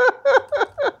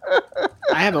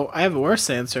 I have a worse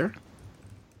answer.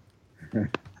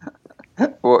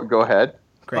 Well, go ahead.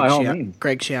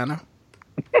 Greg Schiano.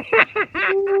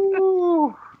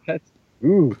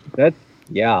 That's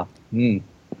yeah.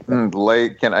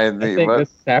 Late. I think this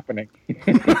is happening.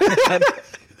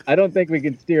 I don't think we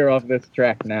can steer off this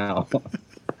track now.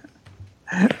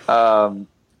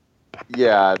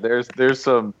 Yeah, there's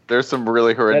some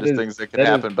really horrendous things that can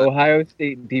happen. But Ohio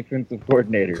State defensive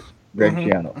coordinator Greg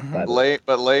Schiano.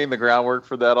 But laying the groundwork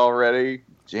for that already.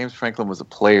 James Franklin was a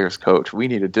player's coach. We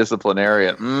need a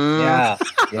disciplinarian. Yeah.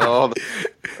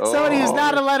 Somebody who's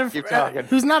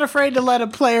not afraid to let a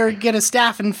player get a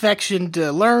staph infection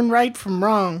to learn right from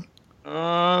wrong.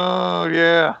 Oh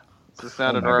yeah, this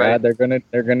sounded right. God,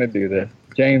 they're gonna do this.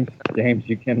 James,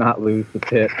 you cannot lose the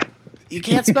pit. You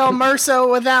can't spell MRSA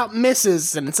without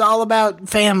Mrs., and it's all about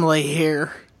family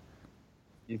here.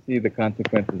 You see the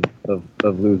consequences of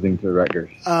losing to Rutgers,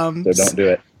 so don't do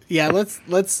it. Yeah,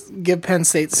 let's give Penn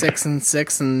State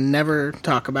 6-6 and never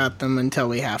talk about them until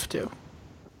we have to.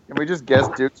 Can we just guess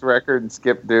Duke's record and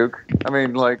skip Duke? I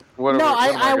mean, like, what? No,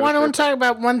 I want to talk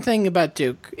about one thing about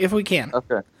Duke, if we can.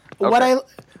 Okay.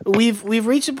 We've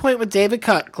reached a point with David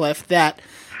Cutcliffe that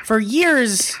for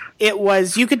years it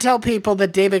was you could tell people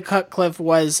that David Cutcliffe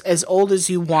was as old as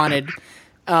you wanted.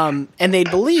 And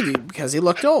they'd believe you because he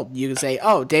looked old. You could say,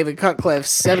 oh, David Cutcliffe's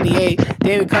 78,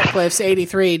 David Cutcliffe's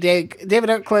 83, David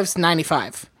Cutcliffe's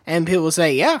 95. And people will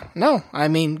say, yeah, no, I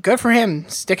mean, good for him,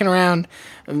 sticking around,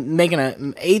 making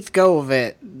an eighth go of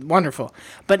it, wonderful.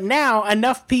 But now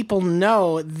enough people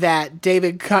know that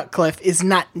David Cutcliffe is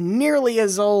not nearly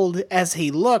as old as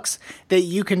he looks that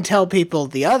you can tell people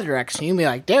the other direction. You can be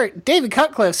like, David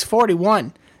Cutcliffe's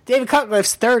 41, David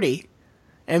Cutcliffe's 30.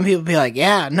 And people be like,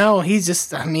 yeah, no, he's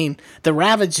just, I mean, the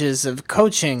ravages of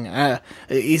coaching.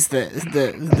 He's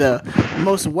the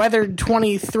most weathered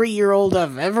 23-year-old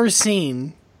I've ever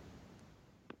seen.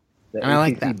 And I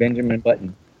like that. Benjamin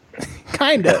Button.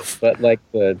 Kind of. But like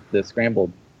the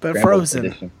scrambled frozen.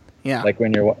 edition. Yeah. Like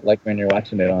when you're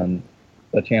watching it on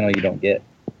the channel you don't get.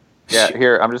 Yeah,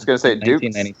 here I'm just gonna say Duke.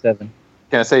 1997.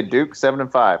 Can I say Duke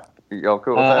 7-5? Y'all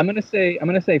cool with that? I'm gonna say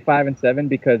 5-7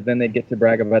 because then they get to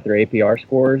brag about their APR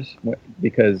scores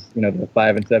because the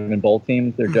 5 and 7 bowl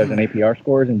teams they're judging APR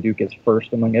scores and Duke is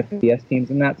first among FBS teams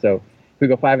in that. So if we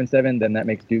go 5 and 7, then that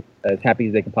makes Duke as happy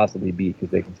as they can possibly be because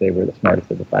they can say we're the smartest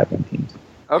of the 5-win teams.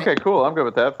 Okay, cool. I'm good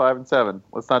with that. 5 and 7.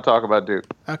 Let's not talk about Duke.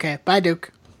 Okay, bye,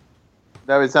 Duke.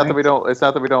 No, it's not that we don't. It's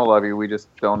not that we don't love you. We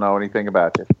just don't know anything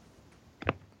about you.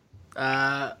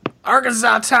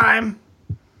 Arkansas time.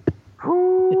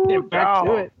 Get back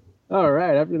to it. All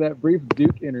right. After that brief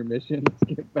Duke intermission, let's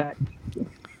get back.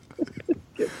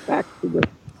 Get back to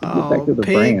the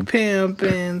pig brand.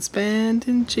 pimpin',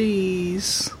 spending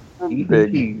cheese.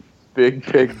 Big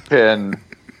pen.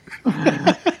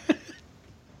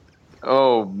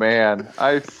 Oh man,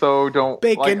 I so don't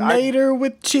Baconator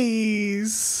with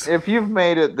cheese. If you've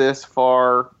made it this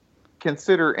far,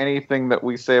 consider anything that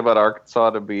we say about Arkansas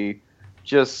to be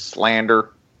just slander.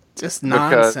 Just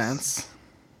nonsense.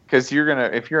 Because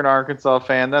if you're an Arkansas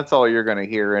fan, that's all you're gonna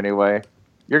hear anyway.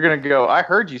 You're gonna go, I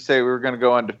heard you say we were gonna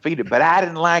go undefeated, but I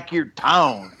didn't like your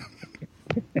tone.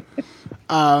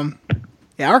 Yeah,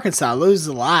 Arkansas loses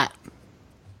a lot.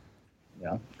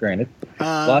 Yeah, granted.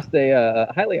 Lost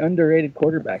a highly underrated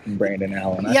quarterback in Brandon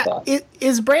Allen, I thought.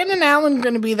 Is Brandon Allen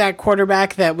going to be that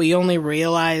quarterback that we only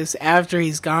realize after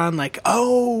he's gone? Like,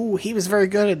 oh, he was very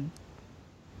good.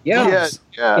 Yeah.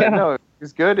 No, he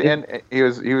was good, and he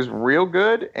was real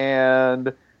good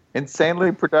and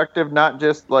insanely productive. Not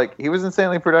just he was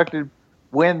insanely productive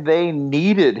when they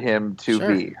needed him to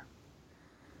be.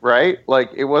 Right?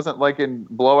 Like, it wasn't like in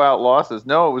blowout losses.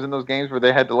 No, it was in those games where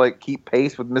they had to, keep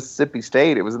pace with Mississippi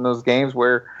State. It was in those games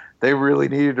where they really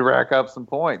needed to rack up some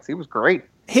points. He was great.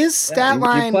 His stat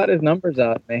line... You plot his numbers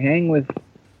out. They hang with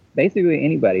basically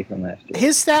anybody from last year.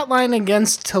 His stat line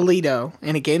against Toledo,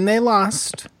 in a game they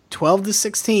lost,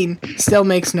 12-16, still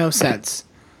makes no sense.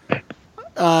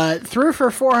 Threw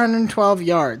for 412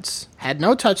 yards. Had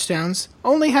no touchdowns.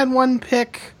 Only had one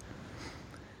pick...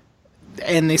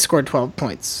 and they scored 12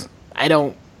 points.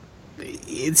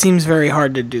 It seems very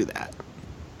hard to do that.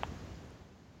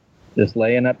 Just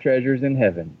laying up treasures in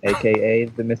heaven, a.k.a.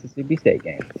 the Mississippi State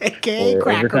game. A.k.a.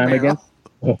 Cracker Barrel.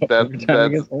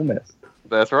 Overtime against Ole Miss.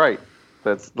 That's right.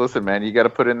 Listen, man, you got to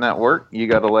put in that work. You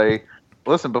got to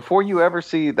listen, before you ever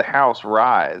see the house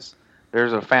rise,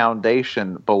 there's a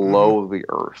foundation below the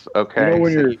earth. Okay.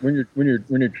 When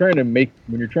you're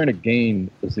trying to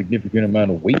gain a significant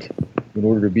amount of weight in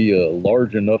order to be a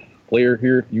large enough player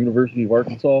here at the University of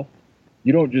Arkansas,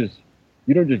 you don't just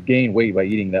gain weight by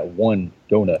eating that one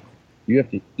donut. You have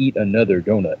to eat another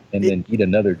donut and then eat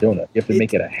another donut. You have to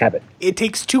make it a habit. It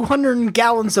takes 200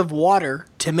 gallons of water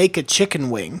to make a chicken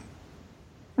wing.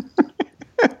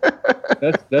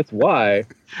 That's why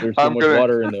there's so much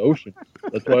water in the ocean.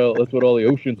 That's what all the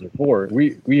oceans are for.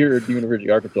 We here at the University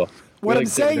of Arkansas. What I'm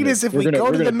saying is, if we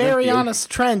go to the Marianas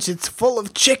Trench, it's full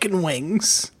of chicken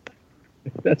wings.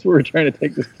 That's where we're trying to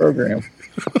take this program.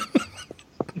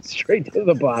 Straight to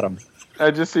the bottom.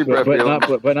 I just see Bret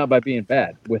Bielema. But not by being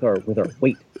bad. With our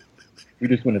weight. We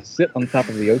just want to sit on top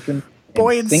of the ocean.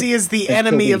 Buoyancy is the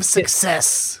enemy of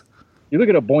success. You look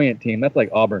at a buoyant team. That's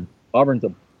like Auburn. Auburn's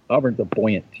a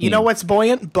buoyant team. You know what's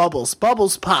buoyant? Bubbles.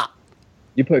 Bubbles pop.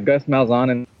 You put Gus Malzahn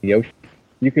in the ocean.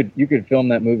 You could film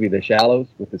that movie The Shallows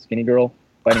with the skinny girl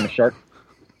fighting a shark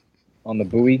on the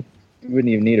buoy. You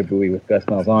wouldn't even need a buoy with Gus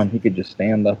Malzahn. He could just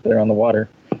stand up there on the water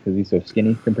because he's so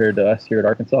skinny compared to us here at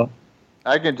Arkansas.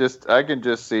 I can just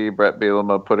see Bret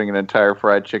Bielema putting an entire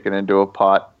fried chicken into a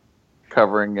pot,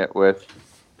 covering it with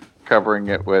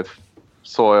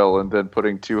soil, and then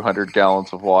putting 200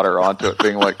 gallons of water onto it,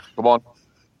 being like, "Come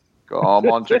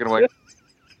on, chicken wing."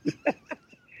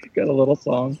 Got a little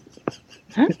song.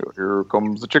 Here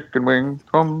comes the chicken wing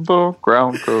from the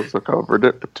ground because I covered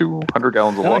it with 200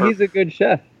 gallons of water. He's a good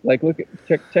chef. Check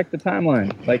the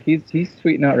timeline. He's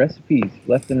tweeting out recipes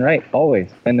left and right always.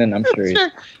 And then I'm sure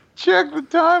check the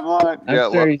timeline.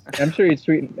 I'm sure he's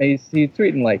tweeting. He's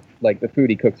tweeting like the food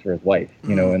he cooks for his wife,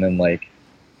 and then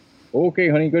okay,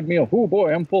 honey, good meal. Oh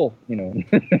boy, I'm full. Then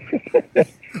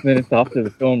it's off to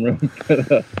the film room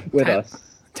with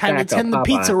us. Time to tend the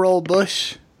pizza roll,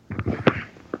 Bush.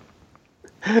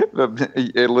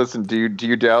 Listen, do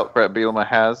you doubt Bret Bielema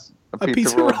has a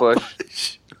pizza roll,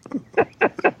 Bush?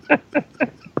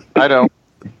 I don't.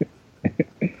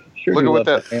 Sure,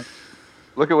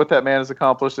 look at what that man has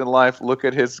accomplished in life. Look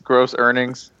at his gross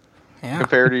earnings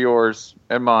compared to yours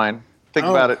and mine. Think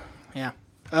about it. Yeah.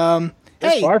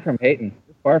 It's far from hating.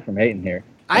 It's far from hating here.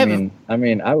 I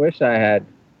wish I had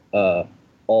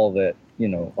all that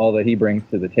all that he brings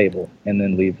to the table, and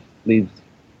then leaves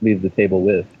the table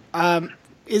with.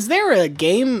 Is there a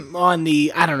game on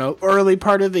the, early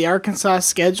part of the Arkansas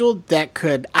schedule that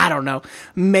could,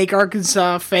 make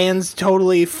Arkansas fans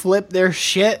totally flip their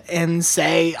shit and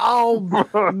say, oh,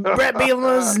 Bret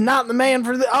Bielema's not the man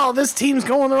for this team's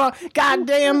going the wrong, God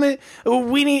damn it,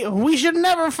 we should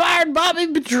never fired Bobby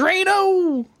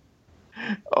Petrino.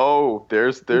 Oh,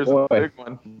 there's a big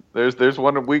one. There's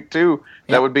one in week 2.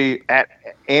 That would be at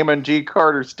Amon G.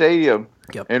 Carter Stadium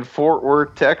in Fort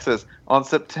Worth, Texas, on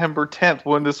September 10th,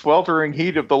 when the sweltering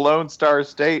heat of the Lone Star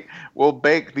State will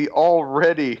bake the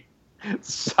already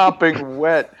sopping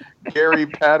wet Gary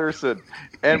Patterson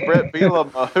and Bret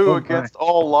Bielema, who, against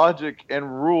all logic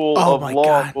and rule of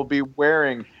law, will be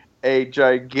wearing a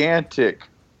gigantic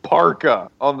parka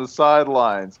on the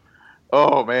sidelines.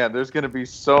 Oh man, there's going to be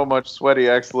so much sweaty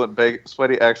excellence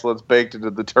baked into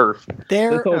the turf.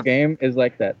 This whole game is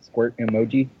like that squirt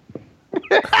emoji.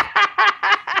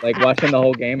 Like watching the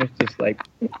whole game is just like.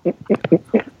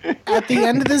 At the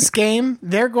end of this game,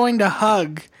 they're going to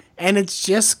hug, and it's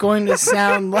just going to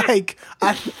sound like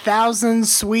 1,000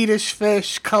 Swedish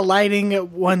fish colliding at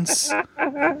once.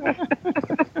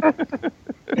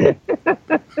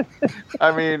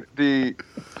 I mean, the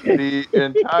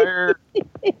entire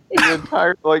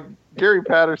like Gary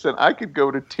Patterson, I could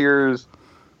go to tears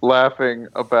laughing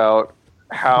about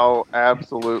how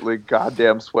absolutely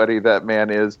goddamn sweaty that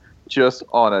man is just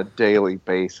on a daily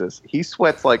basis. He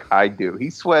sweats like I do. He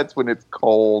sweats when it's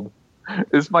cold.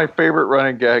 It's my favorite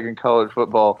running gag in college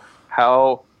football,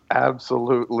 how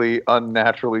absolutely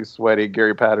unnaturally sweaty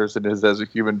Gary Patterson is as a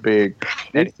human being.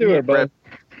 These two are both.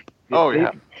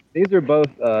 These are both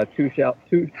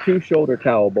two shoulder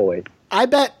towel boys. I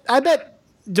bet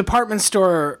department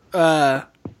store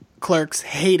clerks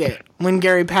hate it when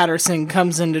Gary Patterson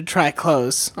comes in to try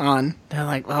clothes on. They're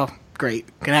like, oh, great.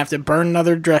 Gonna have to burn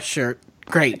another dress shirt.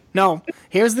 Great. No,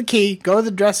 here's the key. Go to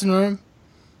the dressing room.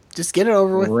 Just get it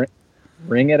over with.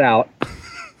 Ring it out.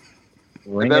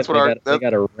 They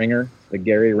got a ringer, the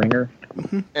Gary ringer.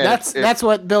 That's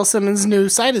what Bill Simmons' new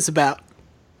site is about.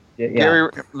 Yeah. Gary,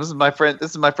 this is my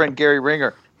friend Gary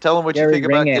Ringer. Tell him what you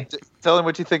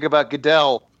think about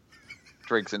Goodell.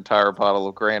 Drinks entire bottle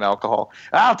of grain alcohol.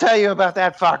 I'll tell you about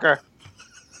that fucker.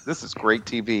 This is great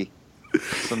TV.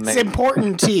 It's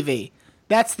important TV.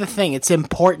 That's the thing. It's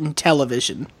important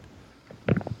television.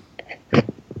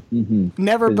 Mm-hmm.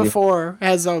 Never before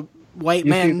has a white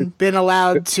man been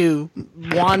allowed to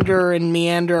wander and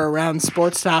meander around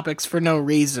sports topics for no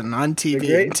reason on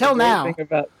TV until now.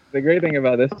 The great thing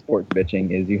about this sports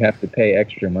bitching is you have to pay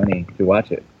extra money to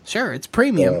watch it. Sure, it's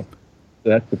premium. So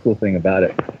that's the cool thing about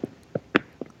it.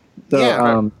 So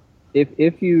yeah.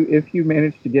 If you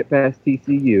manage to get past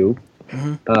TCU,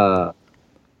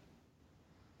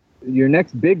 your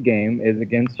next big game is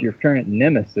against your current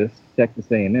nemesis, Texas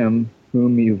A&M,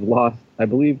 whom you've lost, I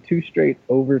believe, 2 straight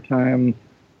overtime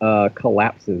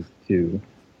collapses to.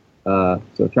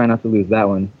 So try not to lose that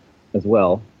one as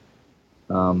well.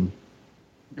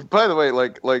 By the way,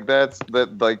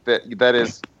 that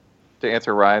is to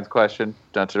answer Ryan's question.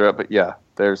 Don't interrupt, but yeah,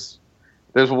 there's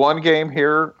one game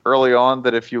here early on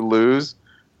that if you lose,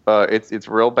 it's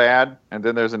real bad, and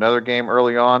then there's another game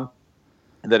early on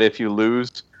that if you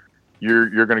lose, you're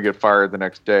going to get fired the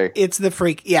next day. It's the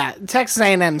freak. Yeah, Texas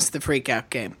A&M's the freak out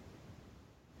game.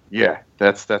 Yeah,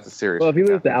 that's a serious. Well, if you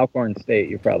lose to Alcorn State,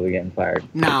 you're probably getting fired.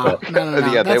 No.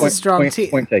 Yeah, that's a strong team.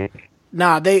 Point taken.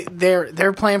 No,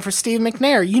 they're playing for Steve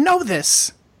McNair. You know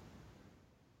this.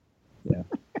 Yeah.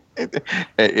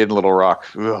 In Little Rock.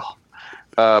 Ugh.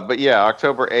 But yeah,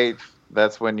 October 8th.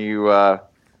 That's when you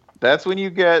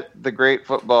get the great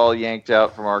football yanked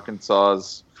out from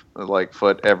Arkansas's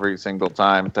foot every single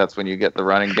time. That's when you get the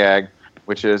running gag,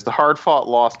 which is the hard fought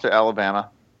loss to Alabama,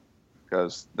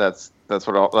 because that's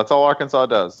all Arkansas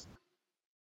does.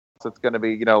 So it's going to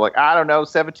be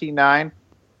 17-9.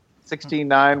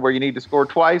 16-9, where you need to score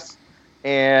twice,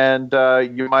 and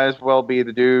you might as well be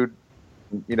the dude,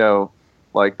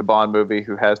 like the Bond movie,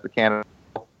 who has the cannon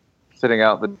sitting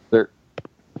out in the dirt,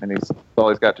 and he's all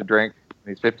he's got to drink, and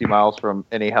he's 50 miles from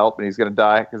any help, and he's going to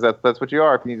die, because that's what you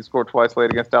are if you need to score twice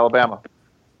late against Alabama.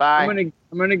 Bye. I'm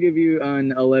gonna give you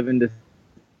an 11 to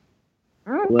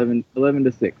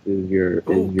 6 is your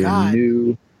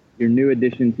new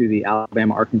addition to the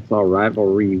Alabama-Arkansas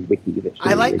rivalry wiki.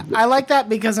 I like that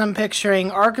because I'm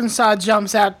picturing Arkansas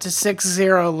jumps out to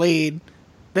 6-0 lead.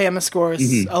 Bama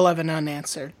scores 11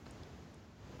 unanswered.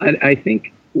 I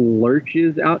think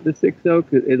lurches out to 6-0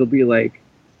 because it'll be like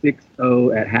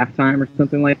 6-0 at halftime or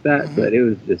something like that. But it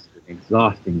was just an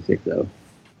exhausting 6-0.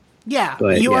 Yeah,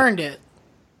 but you earned it.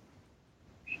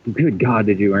 good God,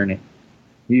 did you earn it?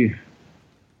 You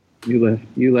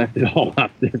left it all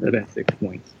up there for that 6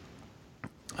 points.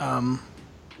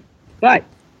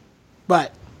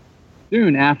 But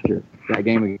soon after that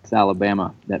game against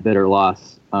Alabama, that bitter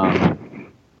loss,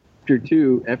 after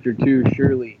two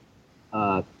surely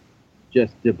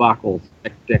just debacles,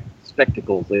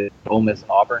 spectacles. Ole Miss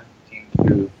Auburn teams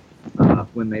who,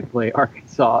 when they play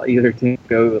Arkansas, either team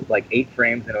go with like 8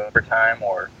 frames in overtime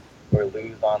or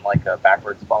lose on like a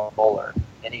backwards fumble or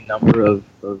any number of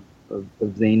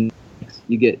zany.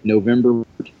 You get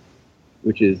NovemBERT,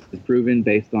 which is proven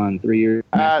based on 3 years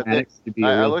mathematics to be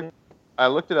I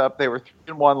looked it up. They were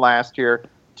 3-1 last year,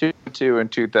 2-2 in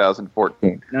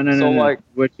 2014. No.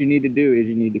 What you need to do is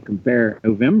you need to compare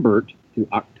NovemBERT to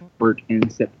OctoBERT and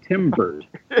SeptemBERT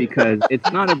because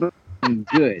it's not about being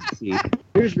good. See,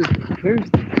 here's the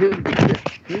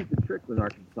trick with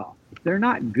Arkansas. They're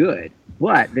not good,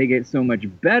 but they get so much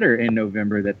better in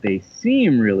November that they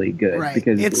seem really good. Right.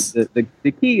 Because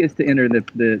the key is to enter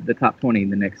the top 20 in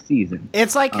the next season.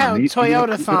 It's like how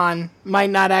Toyotathon might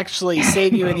not actually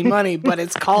save you any money, but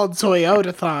it's called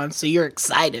Toyotathon, so you're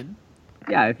excited.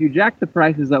 Yeah, if you jack the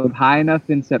prices up high enough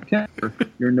in September,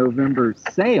 your November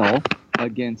sale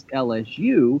against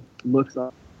LSU looks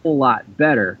a whole lot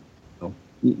better. So,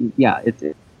 yeah, it's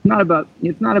not about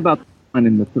the 1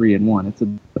 and the 3-1. It's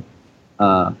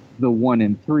the 1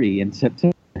 and 3 in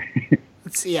September.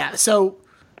 Yeah. So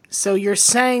you're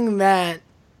saying that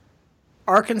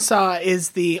Arkansas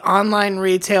is the online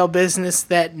retail business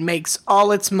that makes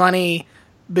all its money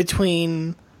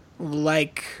between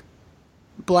like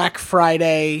Black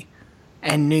Friday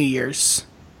and New Year's.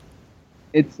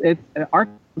 It's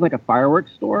Arkansas is like a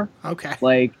fireworks store. Okay.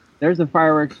 Like there's a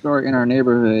fireworks store in our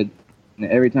neighborhood, and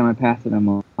every time I pass it, I'm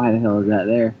like, why the hell is that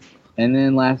there? And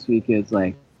then last week it's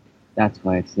like, that's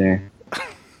why it's there.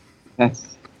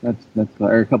 That's why,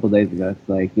 or a couple of days ago it's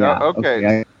like, yeah,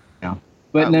 okay.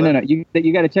 But no.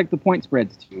 You got to check the point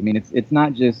spreads too. I mean, it's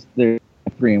not just the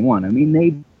 3-1. I mean,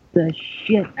 they beat the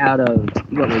shit out of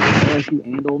what was it, LSU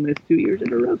and Ole Miss 2 years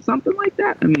in a row, something like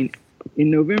that. I mean, in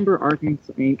November,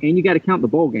 Arkansas, and you got to count the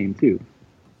bowl game too.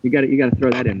 You got to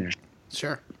throw that in there.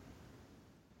 Sure.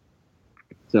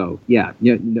 So yeah,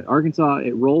 Arkansas,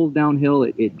 it rolls downhill.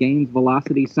 It gains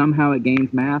velocity. Somehow it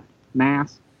gains mass.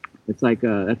 That's like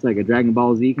a Dragon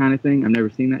Ball Z kind of thing. I've never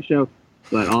seen that show,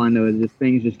 but all I know is just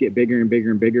things just get bigger and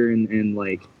bigger and bigger,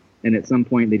 and at some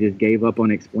point they just gave up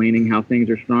on explaining how things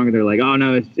are stronger. They're like, oh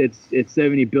no, it's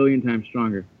 70 billion times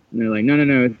stronger, and they're like,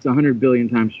 no, it's 100 billion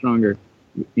times stronger.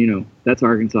 That's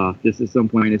Arkansas. Just at some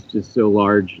point, it's just so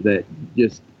large that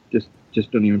just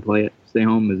don't even play it. Stay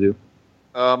home, Mizzou.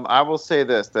 I will say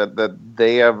this, that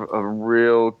they have a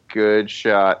real good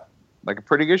shot, like a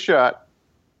pretty good shot,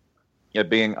 at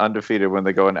being undefeated when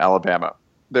they go in Alabama.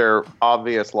 Their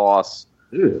obvious loss,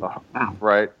 wow.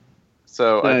 Right?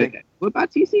 So I think. What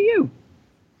about TCU?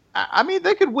 I mean,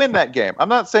 they could win that game. I'm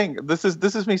not saying this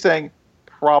is me saying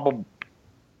probable,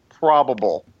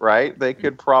 right? They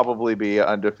could probably be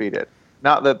undefeated.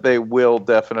 Not that they will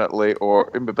definitely,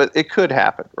 but it could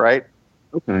happen, right?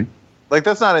 Okay. Like,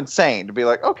 that's not insane to be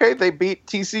like, okay, they beat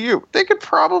TCU. They could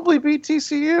probably beat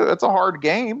TCU. It's a hard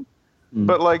game. Mm.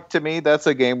 But, like, to me, that's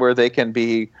a game where they can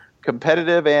be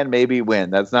competitive and maybe win.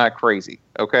 That's not crazy,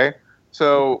 okay?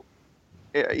 So,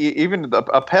 even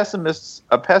a pessimist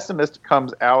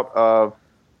comes out of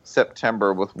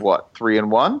September with what,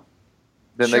 3-1?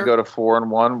 Then Sure. They go to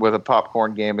 4-1 with a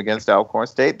popcorn game against Alcorn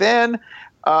State. Then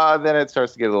it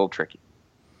starts to get a little tricky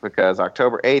because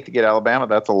October 8th to get Alabama,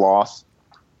 that's a loss.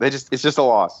 It's just a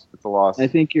loss. It's a loss. I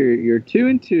think you're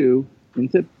 2-2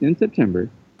 in September.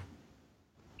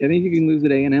 I think you can lose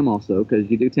at A&M also because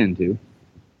you do tend to.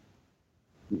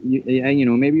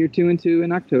 Maybe you're 2-2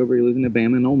 in October. You're losing to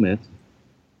Bama and Ole Miss.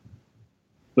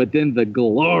 But then the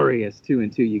glorious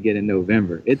 2-2 you get in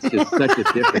November. It's just such a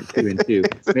different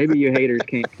 2-2. Maybe you haters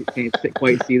can't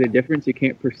quite see the difference. You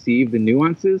can't perceive the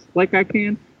nuances like I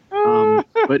can.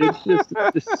 But it's just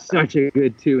such a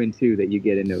good 2-2 that you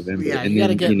get in November, Yeah, and you then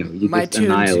gotta get you my just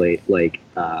annihilate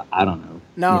I don't know.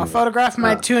 No, photograph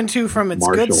my 2-2 from its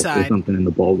Marshall good side. or something in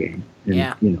the bowl game, and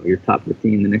Yeah. You're top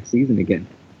 15 the next season again.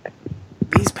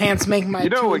 These pants make my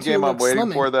 2-2 what game I'm look waiting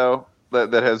slimming. for though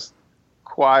that has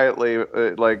quietly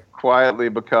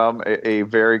become a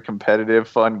very competitive,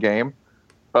 fun game,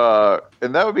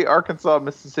 and that would be Arkansas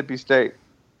Mississippi State.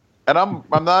 And I'm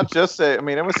not just saying. I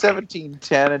mean, it was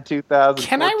 17-10 in 2014.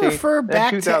 Can I refer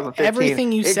back to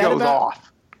everything you said it goes about?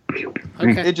 off.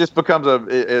 Okay. It just becomes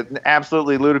an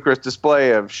absolutely ludicrous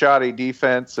display of shoddy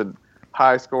defense and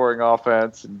high-scoring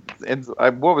offense. And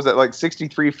what was that, like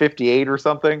 63-58 or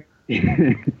something? This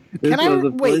was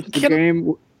the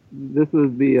game This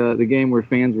was the game where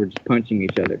fans were just punching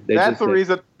each other. That's the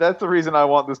reason I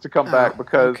want this to come back,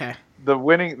 because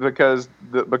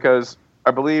because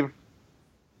I believe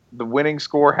the winning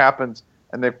score happens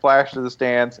and they flash to the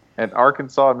stands, and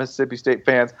Arkansas and Mississippi State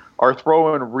fans are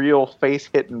throwing real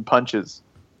face-hitting punches.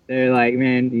 They're like,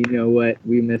 man, you know what?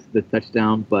 We missed the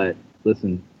touchdown, but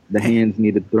listen, the hands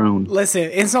needed thrown. Listen,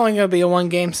 it's only going to be a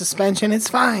 1-game suspension. It's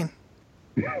fine.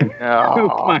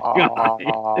 Oh my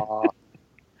God.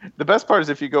 The best part is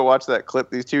if you go watch that clip,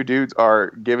 these two dudes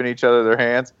are giving each other their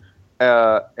hands,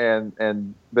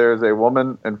 and there's a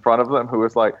woman in front of them who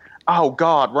is like, "Oh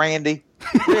God, Randy,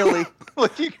 really?"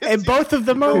 And both of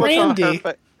them are Randy.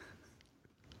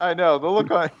 I know the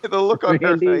look on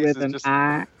her face is just.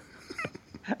 I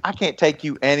can't take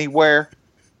you anywhere.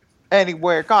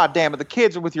 God damn it, the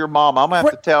kids are with your mom. I'm gonna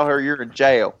have to tell her you're in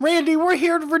jail. Randy, we're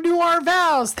here to renew our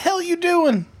vows. The hell you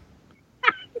doing?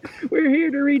 We're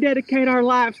here to rededicate our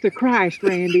lives to Christ,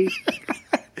 Randy.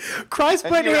 Christ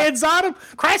put hands on him.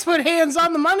 Christ put hands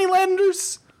on the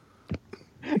moneylenders.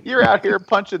 You're out here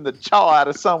punching the jaw out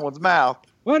of someone's mouth.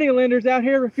 Moneylenders out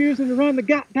here refusing to run the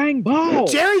goddamn ball.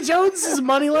 Jerry Jones is a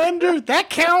moneylender.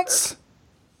 That counts.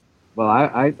 Well,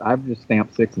 I've just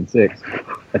stamped 6 and 6,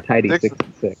 a tidy 6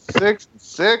 and 6. 6 and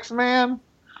 6, man.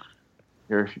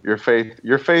 Your faith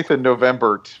in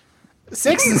NovemBERT.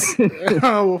 6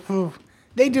 and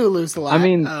they do lose a lot. I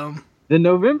mean, the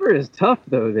November is tough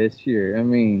though this year. I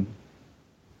mean,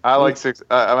 I like 6.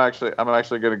 I'm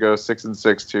actually going to go 6 and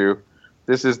 6 too.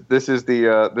 This is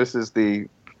the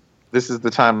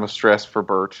time of stress for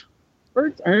Bert.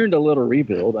 Bert's earned a little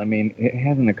rebuild. I mean, it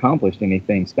hasn't accomplished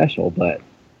anything special, but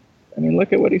I mean,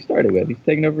 look at what he started with. He's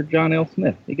taking over John L.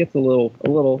 Smith. He gets a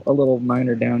little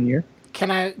minor down year.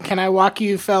 Can I walk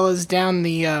you fellas down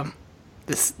the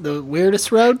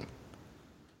weirdest road?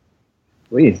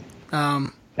 Please.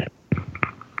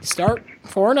 Start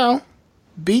 4-0,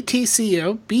 beat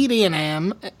TCU, beat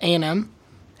A&M,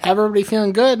 have everybody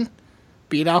feeling good.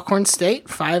 Beat Alcorn State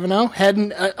 5-0,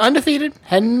 heading undefeated,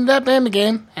 heading into that Bama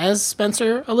game, as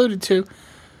Spencer alluded to.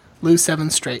 Lose 7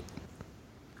 straight.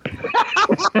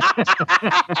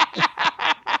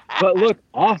 But look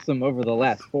awesome over the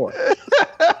last 4.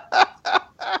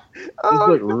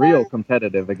 Look real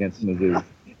competitive against Mizzou.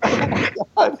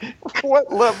 God,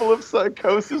 what level of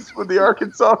psychosis would the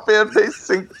Arkansas fan base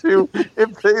sink to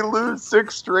if they lose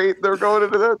 6 straight? They're going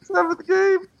into that 7th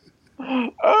game.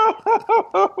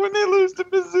 Oh, when they lose to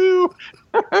Mizzou.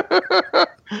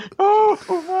 Oh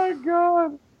my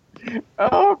God.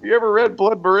 Oh, have you ever read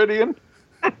Blood Meridian?